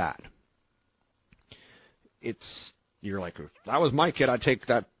kind of sad. You're like, if that was my kid, I'd take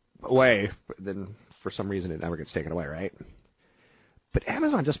that away. But then, for some reason, it never gets taken away, right? But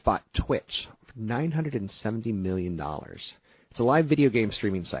Amazon just bought Twitch for $970 million. It's a live video game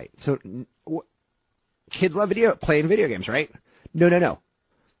streaming site. So kids love playing video games, right? No.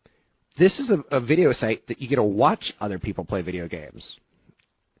 This is a video site that you get to watch other people play video games.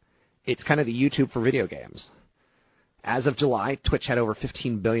 It's kind of the YouTube for video games. As of July, Twitch had over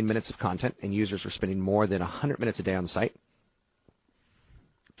 15 billion minutes of content, and users were spending more than 100 minutes a day on the site.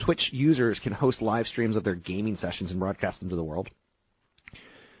 Twitch users can host live streams of their gaming sessions and broadcast them to the world.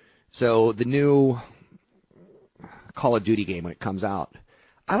 So the new Call of Duty game, when it comes out,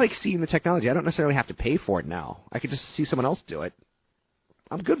 I like seeing the technology. I don't necessarily have to pay for it now. I could just see someone else do it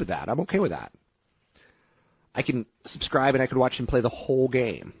I'm good with that. I'm okay with that. I can subscribe and I can watch him play the whole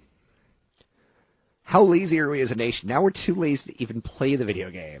game. How lazy are we as a nation? Now we're too lazy to even play the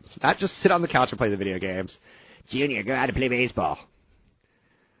video games. Not just sit on the couch and play the video games. Junior, go out and play baseball.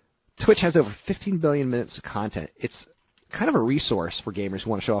 Twitch has over 15 billion minutes of content. It's kind of a resource for gamers who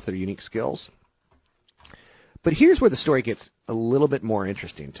want to show off their unique skills. But here's where the story gets a little bit more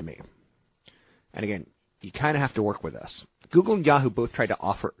interesting to me. And again, you kind of have to work with this. Google and Yahoo both tried to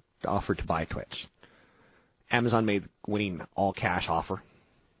offer to buy Twitch. Amazon made the winning all-cash offer.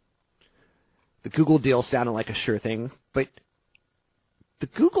 The Google deal sounded like a sure thing, but the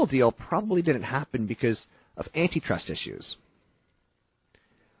Google deal probably didn't happen because of antitrust issues.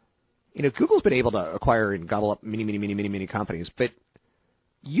 You know, Google's been able to acquire and gobble up many companies, but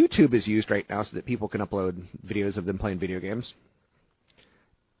YouTube is used right now so that people can upload videos of them playing video games.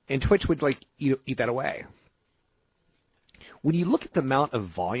 And Twitch would, eat that away. When you look at the amount of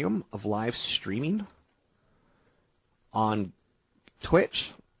volume of live streaming on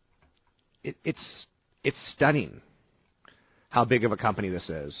Twitch, it's stunning how big of a company this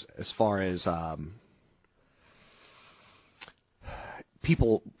is as far as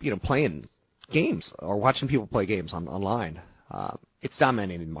people, playing games or watching people play games online. It's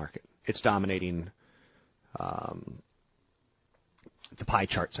dominating the market. It's dominating the pie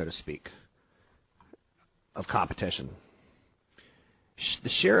chart, so to speak, of competition. The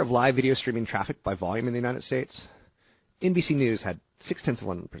share of live video streaming traffic by volume in the United States, NBC News had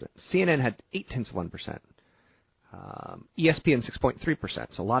 0.6%. CNN had 0.8%. ESPN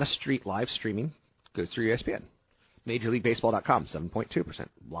 6.3%. So a lot of live streaming goes through ESPN. MajorLeagueBaseball.com 7.2%.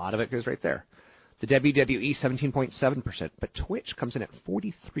 A lot of it goes right there. The WWE 17.7%, but Twitch comes in at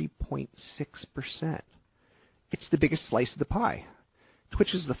 43.6%. It's the biggest slice of the pie.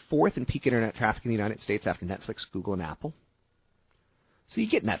 Twitch is the fourth in peak internet traffic in the United States after Netflix, Google, and Apple. So you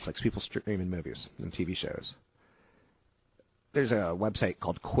get Netflix, people streaming movies and TV shows. There's a website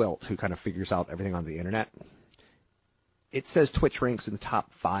called Quilt who kind of figures out everything on the internet. It says Twitch ranks in the top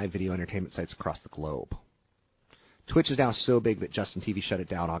 5 video entertainment sites across the globe. Twitch is now so big that Justin TV shut it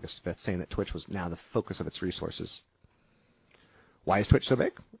down August 5th, saying that Twitch was now the focus of its resources. Why is Twitch so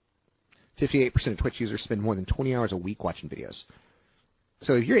big? 58% of Twitch users spend more than 20 hours a week watching videos.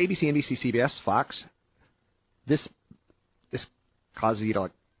 So if you're ABC, NBC, CBS, Fox, this causes you to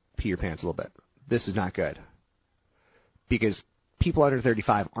pee your pants a little bit. This is not good. Because people under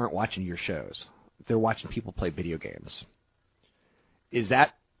 35 aren't watching your shows. They're watching people play video games. Does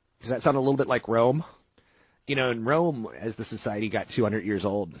that sound a little bit like Rome? In Rome, as the society got 200 years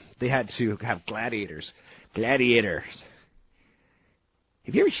old, they had to have gladiators. Gladiators.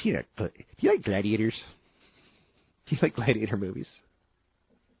 Have you ever seen it? Do you like gladiators? Do you like gladiator movies?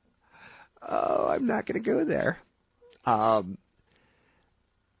 Oh, I'm not going to go there. So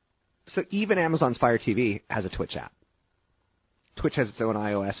even Amazon's Fire TV has a Twitch app. Twitch has its own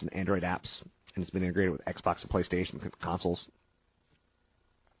iOS and Android apps, and it's been integrated with Xbox and PlayStation consoles.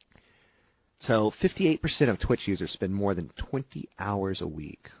 So 58% of Twitch users spend more than 20 hours a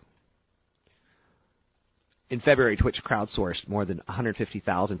week. In February, Twitch crowdsourced more than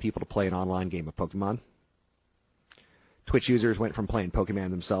 150,000 people to play an online game of Pokemon. Twitch users went from playing Pokemon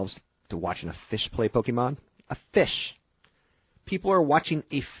themselves to watching a fish play Pokemon. A fish. People are watching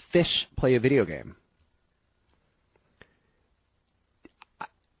a fish play a video game.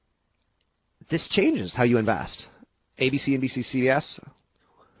 This changes how you invest. ABC, NBC, CBS.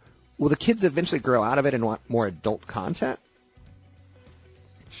 Will the kids eventually grow out of it and want more adult content?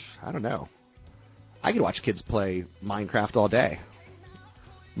 I don't know. I could watch kids play Minecraft all day.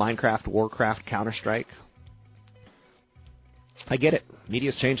 Minecraft, Warcraft, Counter-Strike. I get it.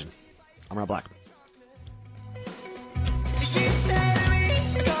 Media's changing. I'm Rob Black.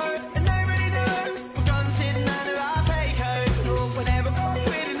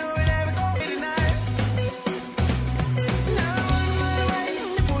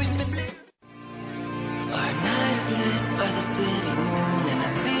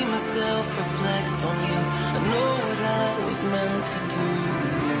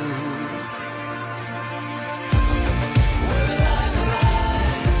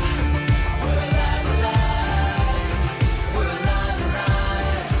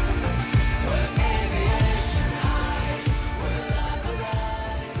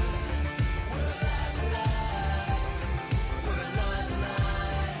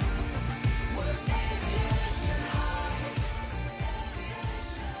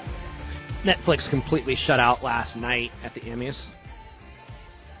 Netflix completely shut out last night at the Emmys.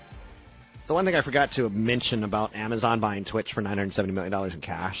 The one thing I forgot to mention about Amazon buying Twitch for $970 million in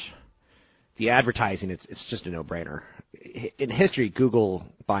cash, the advertising, it's just a no-brainer. In history, Google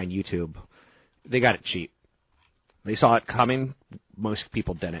buying YouTube, they got it cheap. They saw it coming. Most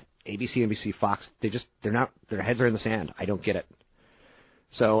people didn't. ABC, NBC, Fox, they're not, their heads are in the sand. I don't get it.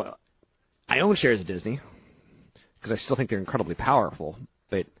 So I own shares of Disney because I still think they're incredibly powerful.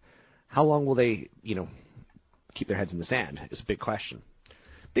 But how long will they, keep their heads in the sand is a big question.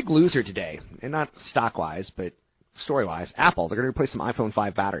 Big loser today, and not stock-wise, but story-wise, Apple. They're going to replace some iPhone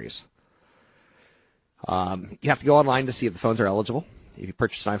 5 batteries. You have to go online to see if the phones are eligible. If you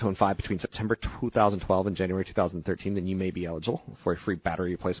purchase an iPhone 5 between September 2012 and January 2013, then you may be eligible for a free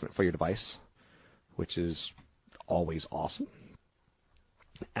battery replacement for your device, which is always awesome.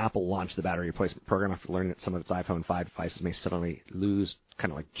 Apple launched the battery replacement program after learning that some of its iPhone 5 devices may suddenly lose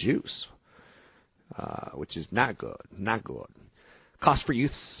kind of like juice, which is not good, not good. Costs for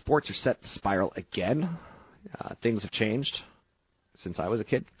youth sports are set to spiral again. Things have changed since I was a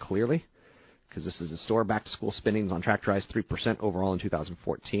kid, clearly, because this is a store. Back-to-school spending is on track to rise 3% overall in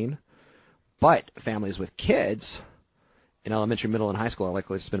 2014. But families with kids in elementary, middle, and high school are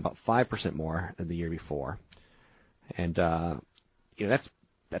likely to spend about 5% more than the year before. And,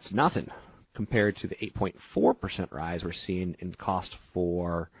 that's nothing compared to the 8.4% rise we're seeing in cost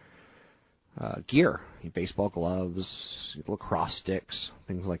for gear, baseball gloves, lacrosse sticks,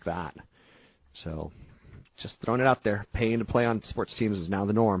 things like that. So just throwing it out there, paying to play on sports teams is now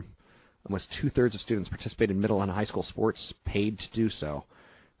the norm. Almost 2/3 of students participate in middle and high school sports, paid to do so.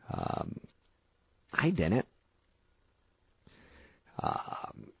 I didn't.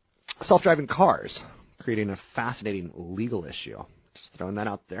 Self-driving cars, creating a fascinating legal issue. Just throwing that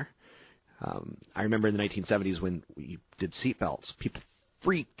out there. I remember in the 1970s when we did seatbelts, people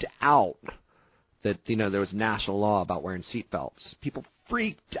freaked out that there was national law about wearing seatbelts. People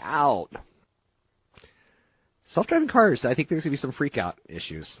freaked out. Self-driving cars, I think there's going to be some freak-out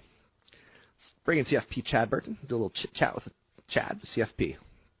issues. Let's bring in CFP Chad Burton, do a little chit-chat with Chad, the CFP.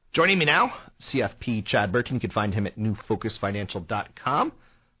 Joining me now, CFP Chad Burton. You can find him at newfocusfinancial.com.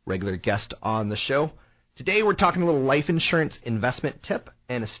 Regular guest on the show. Today we're talking a little life insurance investment tip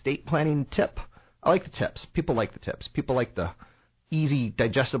and estate planning tip. I like the tips. People like the tips. People like the easy,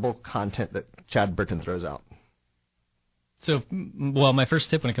 digestible content that Chad Burton throws out. So, my first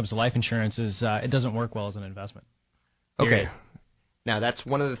tip when it comes to life insurance is it doesn't work well as an investment. Period. Okay. Now, that's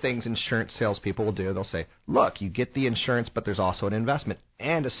one of the things insurance salespeople will do. They'll say, look, you get the insurance, but there's also an investment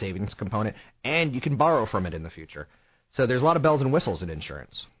and a savings component, and you can borrow from it in the future. So there's a lot of bells and whistles in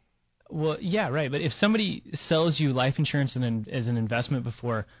insurance. Well, yeah, right. But if somebody sells you life insurance as an investment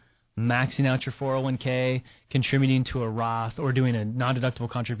before maxing out your 401k, contributing to a Roth, or doing a non-deductible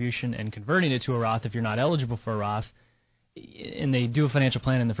contribution and converting it to a Roth if you're not eligible for a Roth, and they do a financial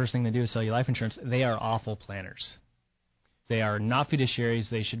plan and the first thing they do is sell you life insurance, they are awful planners. They are not fiduciaries.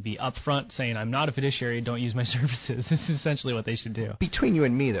 They should be upfront saying, I'm not a fiduciary, don't use my services. This is essentially what they should do. Between you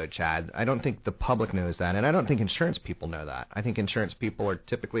and me, though, Chad, I don't think the public knows that, and I don't think insurance people know that. I think insurance people are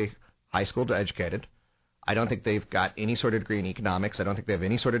typically high school educated. I don't think they've got any sort of degree in economics. I don't think they have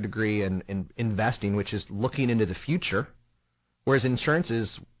any sort of degree in investing, which is looking into the future, whereas insurance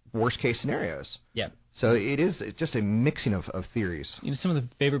is worst-case scenarios. Yeah. So it's just a mixing of theories. Some of the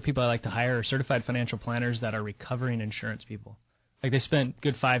favorite people I like to hire are certified financial planners that are recovering insurance people. Like they spent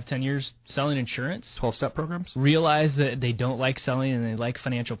good 5-10 years selling insurance. 12-step programs? Realize that they don't like selling and they like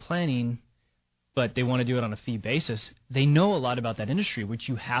financial planning, but they want to do it on a fee basis. They know a lot about that industry, which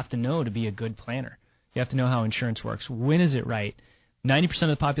you have to know to be a good planner. You have to know how insurance works. When is it right? 90% of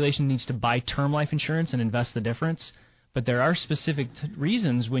the population needs to buy term life insurance and invest the difference, but there are specific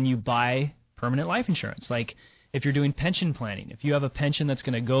reasons when you buy permanent life insurance. Like if you're doing pension planning, if you have a pension that's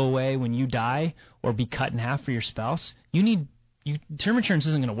going to go away when you die or be cut in half for your spouse, term insurance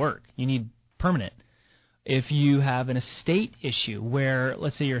isn't going to work. You need permanent. If you have an estate issue where,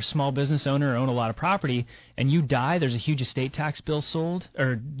 let's say you're a small business owner or own a lot of property and you die, there's a huge estate tax bill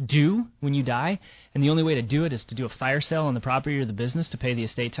due when you die, and the only way to do it is to do a fire sale on the property or the business to pay the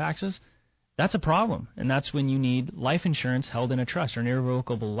estate taxes, that's a problem. And that's when you need life insurance held in a trust or an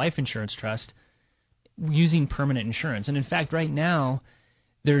irrevocable life insurance trust using permanent insurance. And in fact, right now,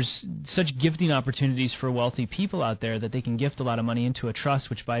 there's such gifting opportunities for wealthy people out there that they can gift a lot of money into a trust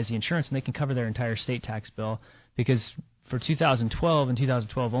which buys the insurance, and they can cover their entire state tax bill because for 2012 and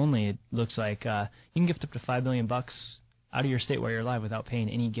 2012 only, it looks like you can gift up to $5 million out of your state while you're alive without paying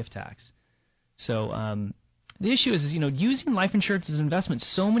any gift tax. So the issue is using life insurance as an investment,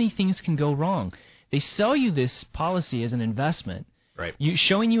 so many things can go wrong. They sell you this policy as an investment, right?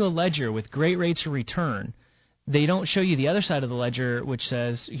 Showing you a ledger with great rates of return. They don't show you the other side of the ledger, which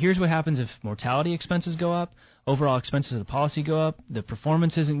says, here's what happens if mortality expenses go up, overall expenses of the policy go up, the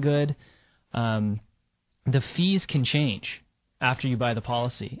performance isn't good, the fees can change after you buy the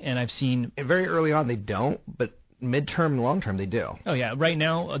policy. And I've seen... Very early on they don't, but midterm and long-term they do. Oh, yeah. Right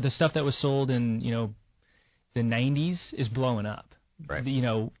now, the stuff that was sold in, the 90s is blowing up. Right.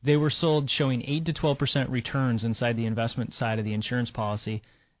 They were sold showing 8 to 12% returns inside the investment side of the insurance policy,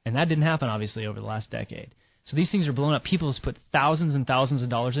 and that didn't happen, obviously, over the last decade. So these things are blowing up. People have put thousands and thousands of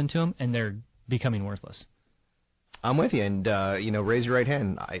dollars into them, and they're becoming worthless. I'm with you, and raise your right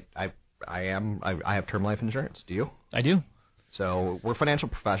hand. I have term life insurance. Do you? I do. So we're financial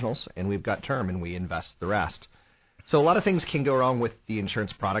professionals, and we've got term, and we invest the rest. So a lot of things can go wrong with the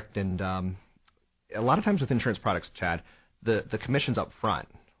insurance product, and a lot of times with insurance products, Chad, the commission's up front,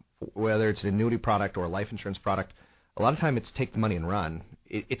 whether it's an annuity product or a life insurance product. A lot of time it's take the money and run.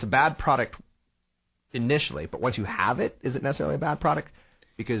 It's a bad product initially, but once you have it, is it necessarily a bad product?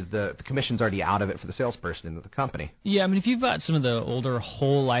 Because the commission's already out of it for the salesperson into the company. Yeah, I mean, if you've got some of the older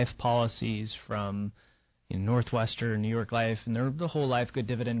whole life policies from Northwestern, New York Life, and they're the whole life good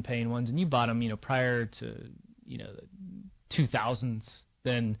dividend paying ones, and you bought them, prior to the 2000s,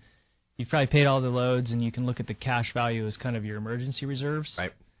 then you've probably paid all the loads, and you can look at the cash value as kind of your emergency reserves.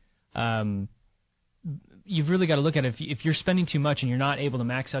 Right. You've really got to look at it. If you're spending too much and you're not able to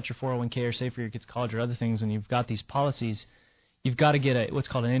max out your 401k or save for your kids' college or other things, and you've got these policies, you've got to get what's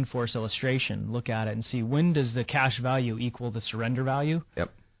called an in-force illustration. Look at it and see when does the cash value equal the surrender value.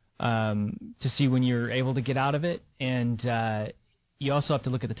 Yep. To see when you're able to get out of it, and you also have to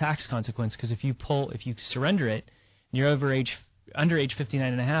look at the tax consequence, because if you surrender it, and you're under age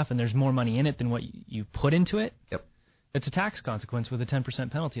 59 and a half, and there's more money in it than what you put into it. Yep. It's a tax consequence with a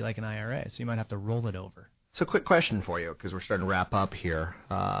 10% penalty like an IRA, so you might have to roll it over. So quick question for you, because we're starting to wrap up here.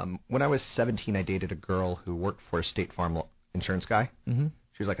 When I was 17, I dated a girl who worked for a State Farm insurance guy. Mm-hmm.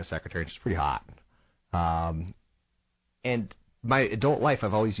 She was like a secretary. She's pretty hot. And my adult life,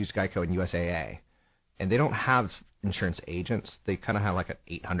 I've always used Geico and USAA. And they don't have insurance agents. They kind of have like an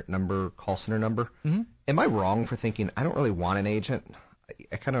 800 number, call center number. Mm-hmm. Am I wrong for thinking I don't really want an agent?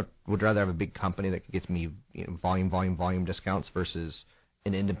 I kind of would rather have a big company that gets me volume discounts versus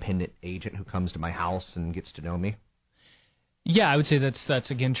an independent agent who comes to my house and gets to know me. Yeah, I would say that's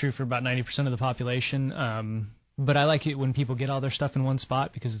again true for about 90% of the population. But I like it when people get all their stuff in one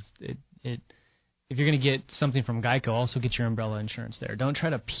spot, because if you're going to get something from Geico, also get your umbrella insurance there. Don't try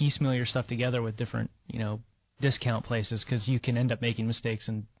to piecemeal your stuff together with different discount places, because you can end up making mistakes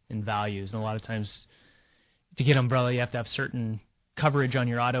in values. And a lot of times to get umbrella, you have to have certain coverage on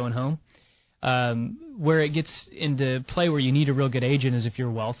your auto and home. Where it gets into play where you need a real good agent is if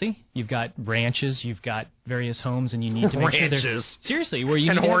you're wealthy. You've got ranches, you've got various homes, and you need to make sure they're... Seriously, where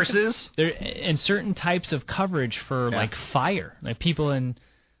you and need horses? And certain types of coverage for, like fire. Like people in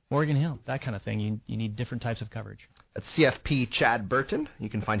Morgan Hill, that kind of thing. You need different types of coverage. That's CFP Chad Burton. You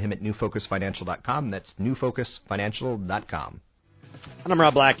can find him at newfocusfinancial.com. That's newfocusfinancial.com. And I'm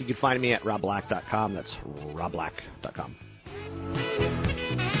Rob Black. You can find me at robblack.com. That's robblack.com.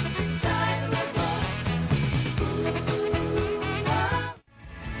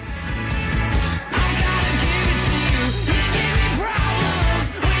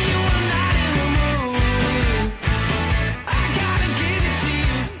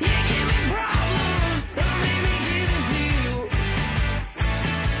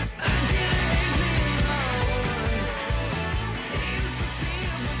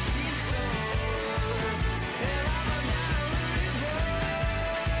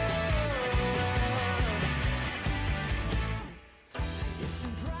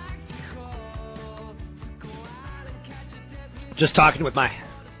 Just talking with my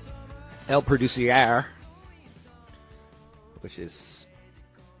El Producier, which is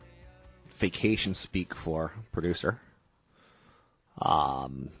vacation speak for producer. We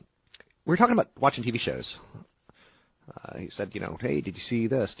were talking about watching TV shows. He said, hey, did you see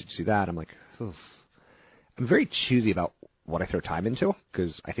this? Did you see that? I'm like, ugh. I'm very choosy about what I throw time into,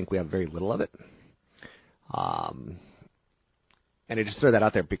 because I think we have very little of it. And I just throw that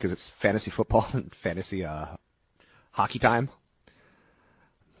out there because it's fantasy football and fantasy hockey time.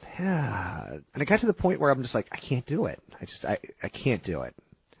 Yeah, and I got to the point where I'm just like, I can't do it. I can't do it.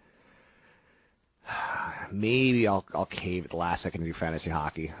 Maybe I'll cave at the last second to do fantasy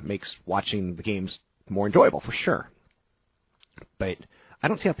hockey. It makes watching the games more enjoyable, for sure. But I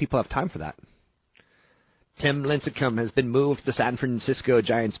don't see how people have time for that. Tim Lincecum has been moved to the San Francisco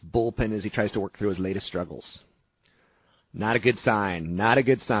Giants bullpen as he tries to work through his latest struggles. Not a good sign. Not a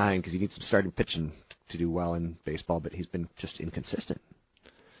good sign, because he needs some starting pitching to do well in baseball, but he's been just inconsistent.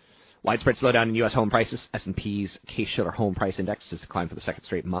 Widespread slowdown in U.S. home prices. S&P's Case-Shiller Home Price Index has declined for the second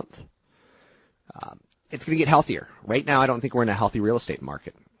straight month. It's going to get healthier. Right now, I don't think we're in a healthy real estate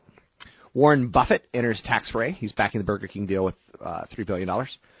market. Warren Buffett enters tax fray. He's backing the Burger King deal with $3 billion.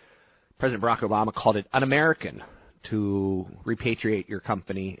 President Barack Obama called it un-American to repatriate your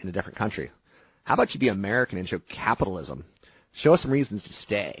company in a different country. How about you be American and show capitalism? Show us some reasons to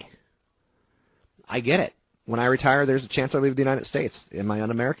stay. I get it. When I retire, there's a chance I leave the United States. Am I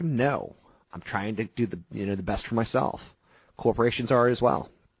un-American? No. I'm trying to do the best for myself. Corporations are as well.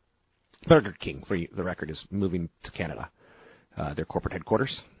 Burger King, for the record, is moving to Canada, their corporate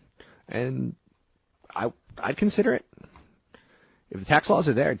headquarters, and I'd consider it. If the tax laws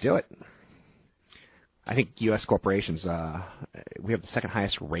are there, do it. I think U.S. corporations, we have the second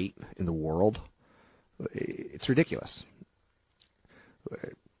highest rate in the world. It's ridiculous.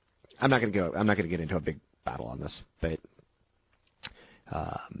 I'm not going to get into a big battle on this, but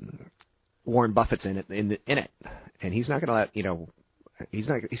Warren Buffett's in it, and he's not going to let he's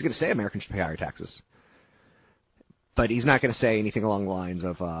going to say Americans should pay higher taxes, but he's not going to say anything along the lines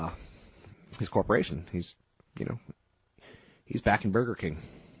of his corporation. He's backing Burger King.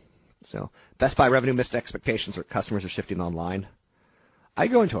 So Best Buy revenue missed expectations. Or customers are shifting online. I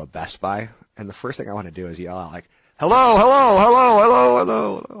go into a Best Buy, and the first thing I want to do is yell out, like, hello, hello, hello, hello,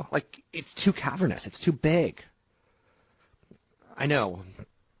 hello, hello. Like, it's too cavernous. It's too big. I know.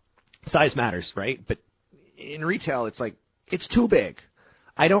 Size matters, right? But in retail, it's like, it's too big.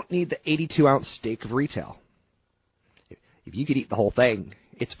 I don't need the 82-ounce steak of retail. If you could eat the whole thing,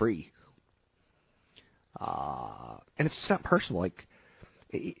 it's free. And it's just not personal. Like,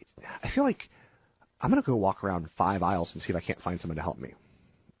 I feel like I'm going to go walk around 5 aisles and see if I can't find someone to help me.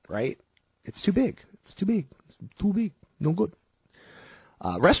 Right? It's too big. It's too big. It's too big. No good.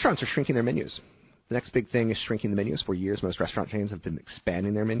 Restaurants are shrinking their menus. The next big thing is shrinking the menus. For years, most restaurant chains have been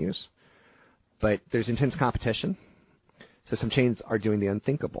expanding their menus. But there's intense competition. So some chains are doing the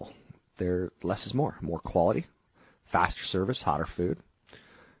unthinkable. They're less is more. More quality, faster service, hotter food.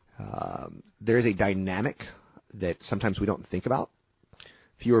 There's a dynamic that sometimes we don't think about.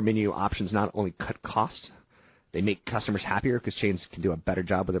 Fewer menu options not only cut costs, they make customers happier because chains can do a better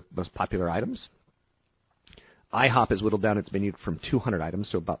job with the most popular items. IHOP has whittled down its menu from 200 items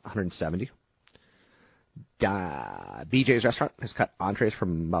to about 170. BJ's restaurant has cut entrees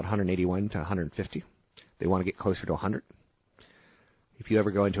from about 181 to 150. They want to get closer to 100. If you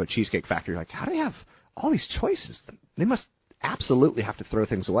ever go into a Cheesecake Factory, you're like, how do they have all these choices? They must absolutely have to throw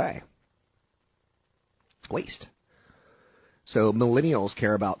things away. Waste. So millennials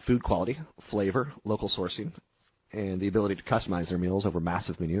care about food quality, flavor, local sourcing, and the ability to customize their meals over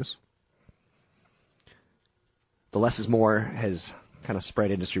massive menus. The less is more has kind of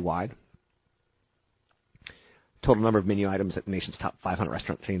spread industry-wide. Total number of menu items at the nation's top 500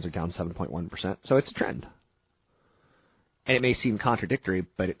 restaurant chains are down 7.1%. So it's a trend. And it may seem contradictory,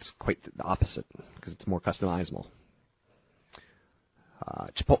 but it's quite the opposite because it's more customizable.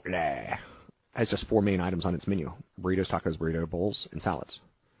 Chipotle has just 4 main items on its menu: burritos, tacos, burrito bowls, and salads.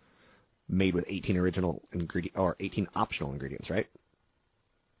 Made with 18 original ingredient or 18 optional ingredients, right?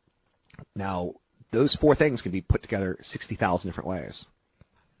 Now, those 4 things can be put together 60,000 different ways.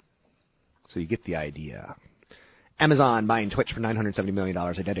 So you get the idea. Amazon buying Twitch for $970 million.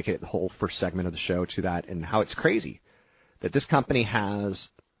 I dedicated the whole first segment of the show to that and how it's crazy that this company has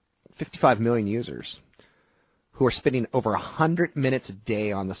 55 million users who are spending over 100 minutes a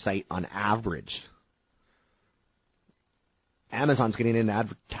day on the site on average. Amazon's getting into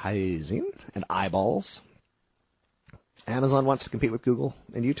advertising and eyeballs. Amazon wants to compete with Google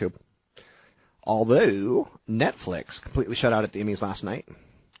and YouTube. Although Netflix completely shut out at the Emmys last night.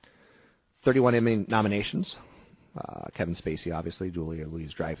 31 Emmy nominations. Kevin Spacey, obviously, Julia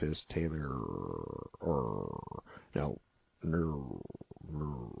Louis-Dreyfus, Taylor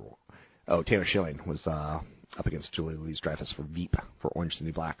Schilling was up against Julia Louis-Dreyfus for Veep, for Orange is the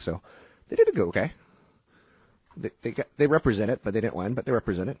New Black. So they did go okay. They represent it, but they didn't win, but they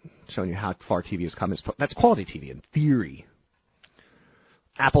represent it, showing you how far TV has come. That's quality TV in theory.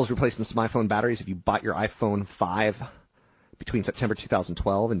 Apple's replacing some iPhone batteries. If you bought your iPhone 5 between September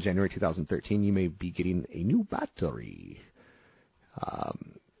 2012 and January 2013, you may be getting a new battery.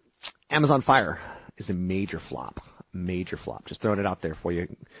 Amazon Fire is a major flop. Major flop. Just throwing it out there for you.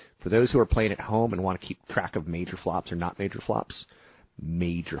 For those who are playing at home and want to keep track of major flops or not major flops,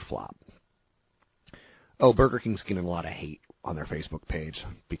 major flop. Oh, Burger King's getting a lot of hate on their Facebook page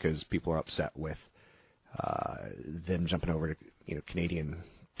because people are upset with them jumping over to Canadian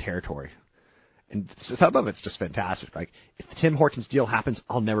territory. And some of it's just fantastic. Like, if the Tim Hortons deal happens,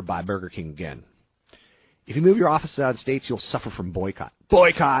 I'll never buy Burger King again. If you move your office out of states, you'll suffer from boycott.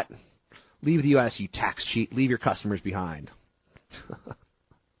 Boycott! Leave the U.S., you tax cheat. Leave your customers behind.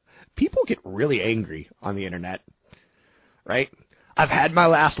 People get really angry on the internet, right? I've had my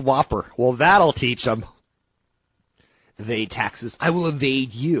last Whopper. Well, that'll teach them. Evade taxes. I will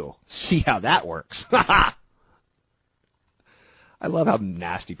evade you. See how that works. I love how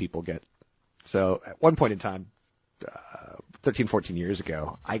nasty people get. So at one point in time, 13, 14 years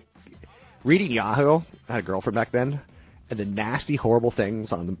ago, reading Yahoo, I had a girlfriend back then, and the nasty, horrible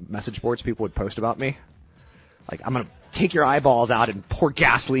things on the message boards people would post about me. Like, I'm going to take your eyeballs out and pour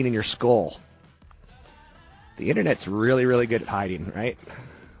gasoline in your skull. The internet's really, really good at hiding, right?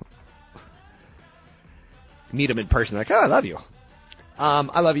 Meet them in person, like, oh, I love you.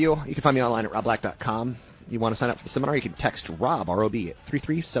 I love you. You can find me online at robblack.com. You want to sign up for the seminar, you can text ROB, R-O-B, at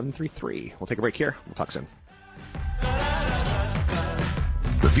 33733. We'll take a break here. We'll talk soon.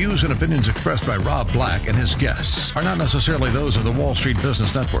 The views and opinions expressed by Rob Black and his guests are not necessarily those of the Wall Street Business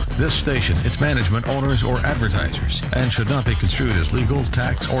Network, this station, its management, owners, or advertisers, and should not be construed as legal,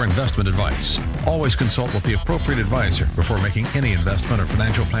 tax, or investment advice. Always consult with the appropriate advisor before making any investment or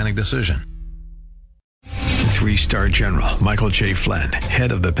financial planning decision. 3-star General Michael J. Flynn,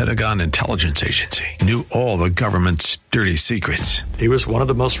 head of the Pentagon Intelligence Agency, knew all the government's dirty secrets. He was one of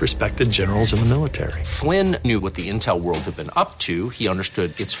the most respected generals in the military. Flynn knew what the intel world had been up to. He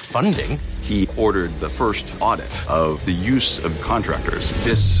understood its funding. He ordered the first audit of the use of contractors.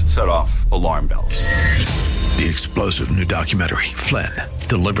 This set off alarm bells. The explosive new documentary, Flynn,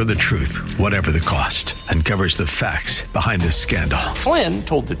 Deliver the Truth, Whatever the Cost, uncovers the facts behind this scandal. Flynn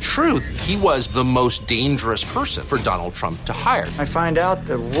told the truth. He was the most dangerous person for Donald Trump to hire. I find out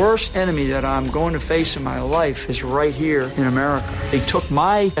the worst enemy that I'm going to face in my life is right here in America. They took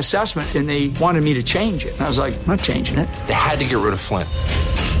my assessment and they wanted me to change it. And I was like, I'm not changing it. They had to get rid of Flynn.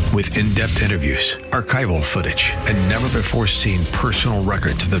 With in-depth interviews, archival footage, and never-before-seen personal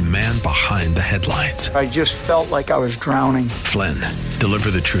records of the man behind the headlines. I just felt like I was drowning. Flynn,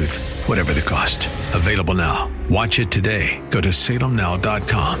 Deliver the Truth, Whatever the Cost. Available now. Watch it today. Go to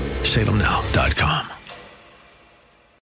salemnow.com. salemnow.com.